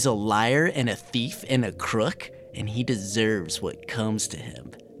 That guy's a liar and a thief and a crook, and he deserves what comes to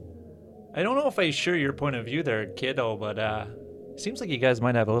him. I don't know if I share your point of view there, kiddo, but seems like you guys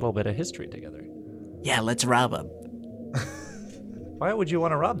might have a little bit of history together. Yeah, let's rob him. Why would you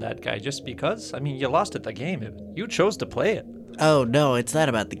want to rob that guy? Just because? I mean, you lost at the game. You chose to play it. Oh, no, it's not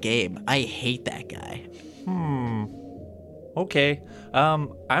about the game. I hate that guy. Okay.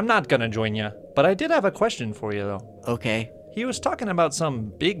 I'm not gonna join you, but I did have a question for you, though. Okay. He was talking about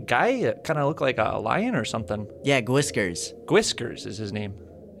some big guy that kind of looked like a lion or something. Yeah, Whiskers. Whiskers is his name.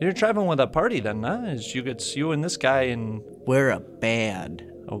 You're traveling with a party then, huh? It's you and this guy and... We're a band.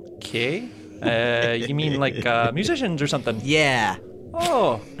 Okay. You mean like musicians or something? Yeah.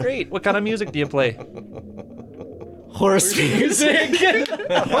 Oh, great. What kind of music do you play? Horse music.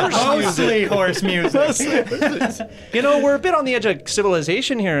 Mostly horse music. You know, we're a bit on the edge of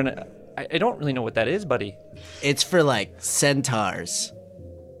civilization here, and I don't really know what that is, buddy. It's for like centaurs.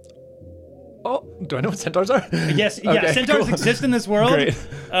 Oh, do I know what centaurs are? Yes, yeah, Okay, centaurs cool. exist in this world. Great.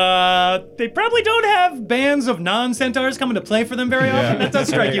 They probably don't have bands of non-centaurs coming to play for them very often. That does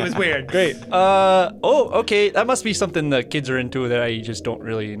strike you as weird. Great. Okay. That must be something the kids are into that I just don't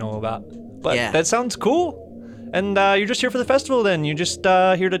really know about. But Yeah. that sounds cool. And you're just here for the festival then? You're just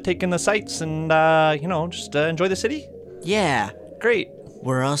here to take in the sights and, just enjoy the city? Yeah. Great.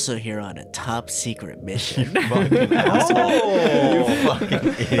 We're also here on a top secret mission. I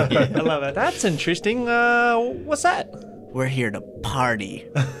love it. That's interesting. What's that? We're here to party.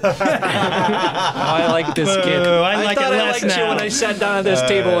 I like this kid. I like thought it I less liked you now. when I sat down at this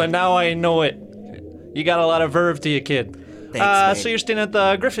table, and now I know it. You got a lot of verve to you, kid. Thanks, So mate. you're staying at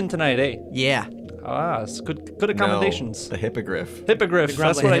the Griffin tonight, eh? Yeah. Ah, it's good accommodations. No, the hippogriff. Hippogriff,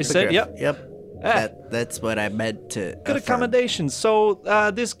 that's what I said. Yep. Yep. Ah. That's what I meant to. Good affirm. accommodations. So,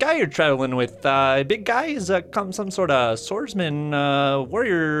 this guy you're traveling with, big guy, is some sort of swordsman,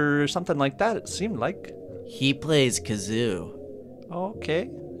 warrior, or something like that, it seemed like. He plays kazoo. Okay,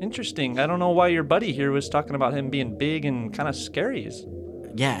 interesting. I don't know why your buddy here was talking about him being big and kind of scary.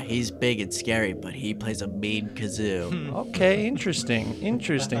 Yeah, he's big and scary, but he plays a mean kazoo. Okay, interesting.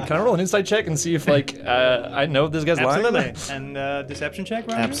 Can I roll an insight check and see if, I know this guy's lying? Absolutely. And deception check,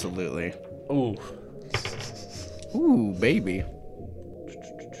 Roger? Absolutely. Ooh. Ooh, baby.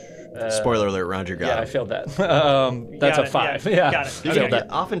 Spoiler alert, Roger got Yeah, I it. failed that. That's Got a it, 5. yeah, Yeah, got it. You I can failed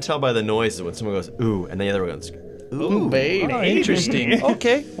that. often tell by the noises when someone goes, ooh, and the other one goes, Ooh, baby. Oh, interesting.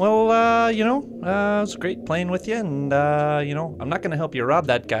 Okay. Well, it's great playing with you, and I'm not gonna help you rob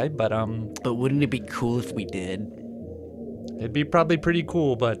that guy, but But wouldn't it be cool if we did? it'd be probably pretty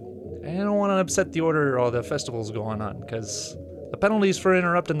cool. But I don't want to upset the order or the festival's going on, because the penalties for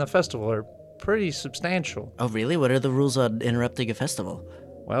interrupting the festival are pretty substantial. Oh, really? What are the rules on interrupting a festival?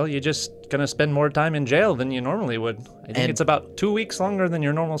 Well, you're just gonna spend more time in jail than you normally would. I think And- it's about 2 weeks longer than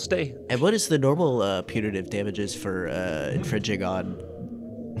your normal stay. And what is the normal punitive damages for infringing on?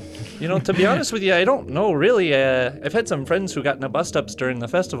 To be honest with you, I don't know really. I've had some friends who got into bust-ups during the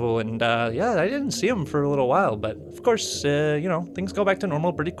festival, and I didn't see them for a little while. But of course, things go back to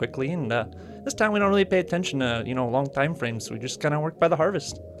normal pretty quickly, and this time we don't really pay attention to, long time frames. We just kind of work by the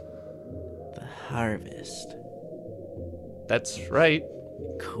harvest. The harvest. That's right.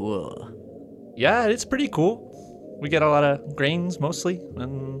 Cool. Yeah, it's pretty cool. We get a lot of grains mostly,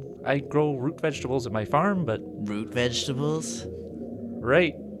 and I grow root vegetables at my farm, but Root vegetables?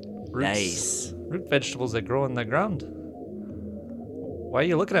 right. Roots, Nice. Root vegetables that grow in the ground. Why are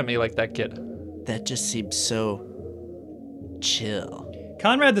you looking at me like that, kid? That just seems so chill.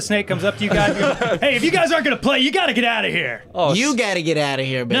 Conrad the Snake comes up to you guys. and goes, hey, if you guys aren't going to play, you got to get out of here. Oh, You gotta get out of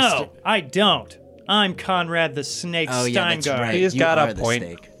here, mister. No, I don't. I'm Conrad the Snake Oh, yeah, that's Steingart. right. He's You got a are the point.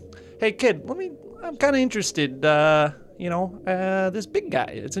 snake. Hey, kid, I'm kind of interested, this big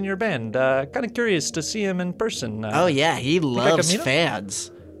guy that's in your band. Kind of curious to see him in person. Oh, yeah, he I could loves meet him?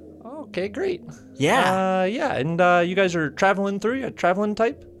 fans. Okay, great. Yeah. And you guys are traveling through? You're a traveling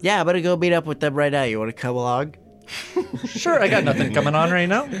type? Yeah, I'm gonna go meet up with them right now. You wanna come along? Sure, I got nothing coming on right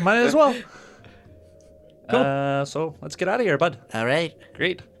now. Might as well. Cool. So let's get out of here, bud. All right.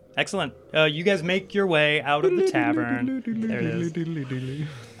 Great. Excellent. You guys make your way out of the tavern. There it is.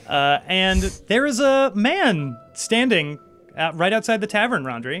 And there is a man standing right outside the tavern,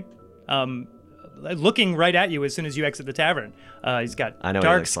 Rondri, looking right at you as soon as you exit the tavern. He's got I know what he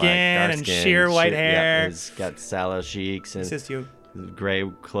dark looks skin like. Dark and skin, sheer white yeah, hair. he's got sallow cheeks and Assist you. gray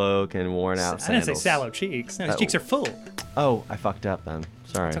cloak and worn out I didn't sandals. say sallow cheeks. No, his cheeks are full. Oh, I fucked up then.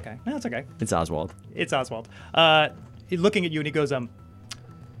 Sorry. It's okay. No, it's okay. It's Oswald. It's Oswald. He's looking at you and he goes,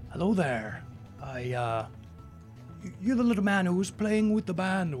 Hello there. You're the little man who was playing with the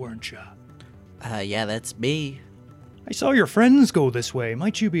band, weren't you? Yeah, that's me. I saw your friends go this way.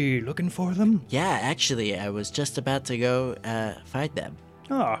 Might you be looking for them? Yeah, actually, I was just about to go find them.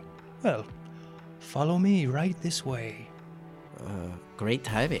 Ah, well, follow me right this way. Great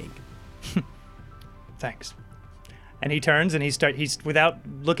timing. Thanks. and he turns and he's without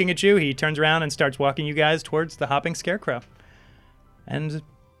looking at you, he turns around and starts walking you guys towards the hopping scarecrow. And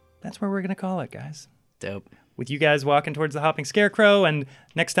that's where we're going to call it, guys. Dope. With you guys walking towards the hopping scarecrow, and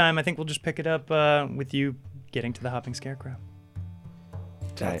next time I think we'll just pick it up with you getting to the hopping scarecrow.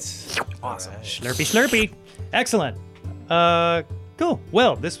 That's Awesome. Slurpy, slurpy. Excellent. Cool.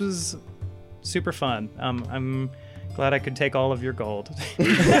 Well, this was super fun. I'm Glad I could take all of your gold. Shit,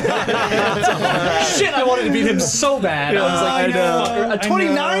 I wanted to beat him so bad. I was like, I know.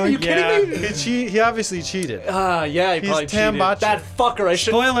 29? Are you kidding me? He obviously cheated. Yeah, he probably Tam cheated. Botcher. That fucker, I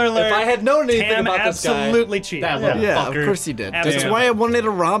should. Spoiler alert. If I had known anything Tam about this guy. absolutely cheated. That little Yeah, fucker. of course he did. Absolutely. That's why I wanted to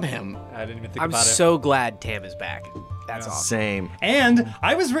rob him. I didn't even think I'm about it. so glad Tam is back. That's awesome. Same. And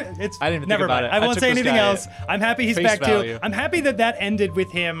I was. It's. I didn't even never think about mind. it. I won't took say this anything guy else. I'm happy he's face back value. too. I'm happy that ended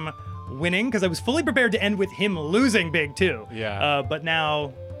with him winning because I was fully prepared to end with him losing big too. Yeah. But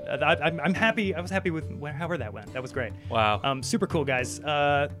now. I'm happy. I was happy with however that went. That was great. Wow. Super cool, guys.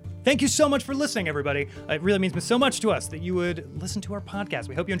 Thank you so much for listening, everybody. It really means so much to us that you would listen to our podcast.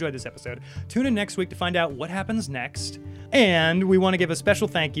 We hope you enjoyed this episode. Tune in next week to find out what happens next. And we want to give a special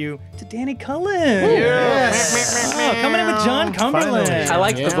thank you to Danny Cullen. Yes. Oh, coming in with John Cumberland. Finally. I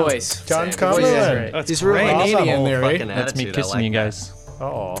like the voice. John The voice is Cumberland. great. Oh, it's He's real great. Canadian there, right? That's me kissing you guys.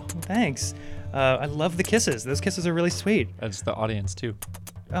 Oh. Thanks. I love the kisses. Those kisses are really sweet. That's the audience, too.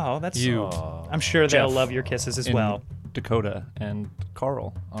 Oh, that's You. I'm sure they'll Jeff love your kisses as in well. Dakota and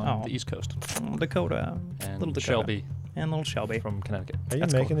Carl on Oh. the East Coast. Dakota, And little Dakota, Shelby and little Shelby. from Connecticut. Are you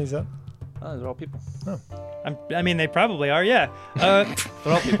That's making these up? They're all people. I mean, they probably are. Yeah. They're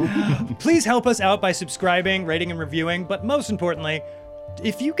all people. Please help us out by subscribing, rating, and reviewing. But most importantly,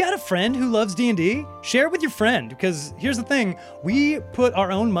 if you got a friend who loves D&D, share it with your friend. Because here's the thing: we put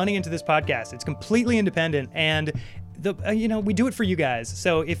our own money into this podcast. It's completely independent, and we do it for you guys.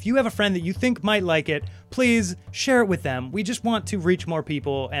 So if you have a friend that you think might like it, please share it with them. We just want to reach more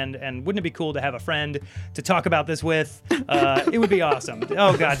people, and wouldn't it be cool to have a friend to talk about this with? It would be awesome.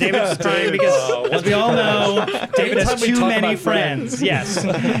 Oh God, David's crying because, as we all know, David has Anytime we too talk many about friends. Yes,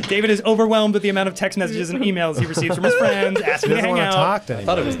 David is overwhelmed with the amount of text messages and emails he receives from his friends asking He to doesn't hang want to out. talk to I anybody.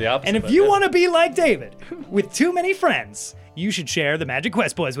 thought it was the opposite. And if you want to be like David, with too many friends, you should share the Magic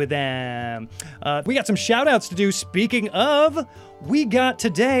Quest Boys with them. We got some shout outs to do. Speaking of, we got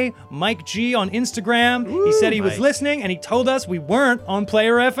today Mike G on Instagram. He said he was listening and he told us we weren't on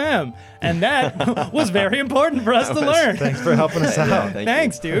Player FM. And that was very important for us to learn. Thanks for helping us out.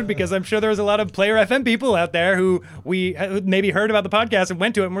 Thanks, dude, because I'm sure there was a lot of Player FM people out there who maybe heard about the podcast and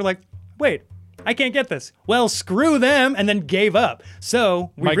went to it and were like, wait, I can't get this. Well, screw them, and then gave up.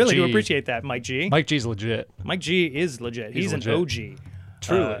 So we Mike really do G. appreciate that, Mike G. Mike G's legit. Mike G is legit. He's an legit. OG.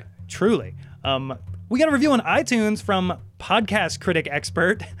 Truly. Truly. We got a review on iTunes from Podcast Critic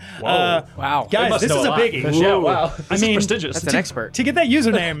Expert. Wow. Guys, must this know is a a lot. biggie. Yeah, wow. This is mean, prestigious. That's an expert. To get that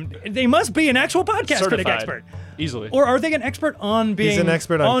username, they must be an actual Podcast Critic Certified. expert. Easily. Or are they an expert on being He's an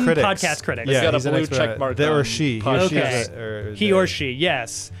expert on critics. Podcast Critics? Yeah, got a he's an blue expert check on- mark There or on she. He or podcast. she. Okay. He or she,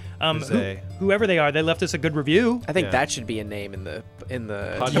 yes. They. Whoever they are, they left us a good review. I think Yeah. that should be a name in the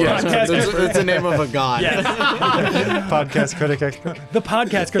Podcast It's the name of a god. Yes. Podcast critic expert. The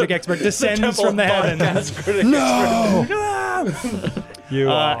Podcast Critic Expert descends from the heavens. You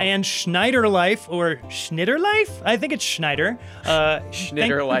And Schneider Life, or Schneider Life? I think it's Schneider.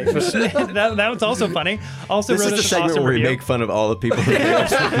 Schneider Life. that was also funny. Also This wrote is the us an segment awesome where we review. make fun of all the people who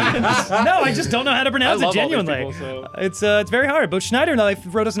No, I just don't know how to pronounce I it love all these genuinely. people, so- It's very hard. But Schneider Life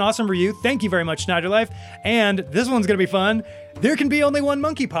wrote us an awesome review. Thank you very much, Schneider Life. And this one's gonna be fun. There can be only one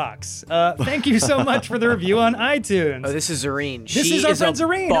monkeypox. Thank you so much for the review on iTunes. Oh, this is Zareen. This She is our a friend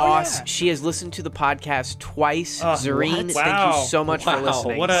Zareen. Oh, Boss. yeah. She has listened to the podcast twice. Oh, Zareen, what? thank Wow. you so much for Wow.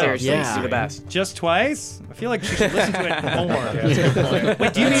 listening. What a- Seriously, Yeah. you're the best. Just twice? I feel like she should listen to it more.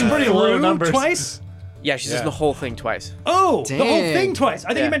 Wait, do you mean pretty low through numbers. twice? Yeah, she's listened to the whole thing twice. Oh, the whole Dang. thing twice. I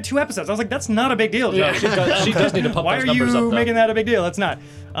think Yeah. you meant 2 episodes. I was like, that's not a big deal, Joe. Yeah, she does need to pump Why those are numbers you up, though. making that a big deal? That's not.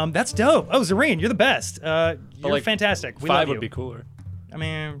 That's dope. Oh, Zareen, you're the best. You're like, fantastic. We 5 love would you. be cooler. I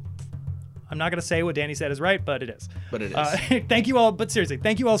mean, I'm not gonna say what Danny said is right, but it is. But it is. Thank you all. But seriously,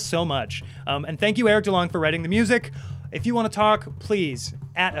 thank you all so much. And thank you, Eric DeLong, for writing the music. If you want to talk, please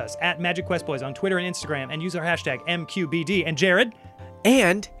at us at Magic Quest Boys on Twitter and Instagram, and use our hashtag MQBD. And Jared.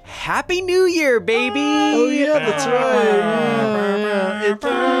 And Happy New Year, baby! Oh yeah, that's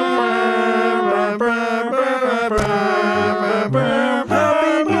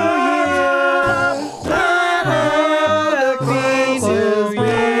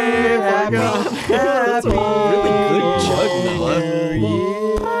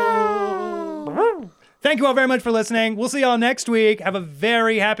Thank you all very much for listening. We'll see y'all next week. Have a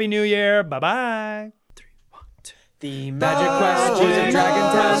very happy New Year. Bye bye. The Magic Quest Boys of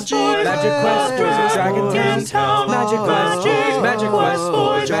Dragon Town. Magic Quest Boys of Dragon Town. Magic Quest Boys. Magic Quest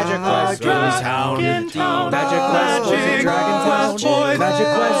Boys. Magic Quest Boys. Magic Quest Boys of Dragon Town. Magic Quest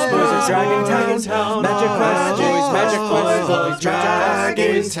Boys of Dragon Town. Magic Quest Boys. Magic Quest Boys.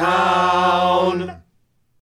 Dragon Town.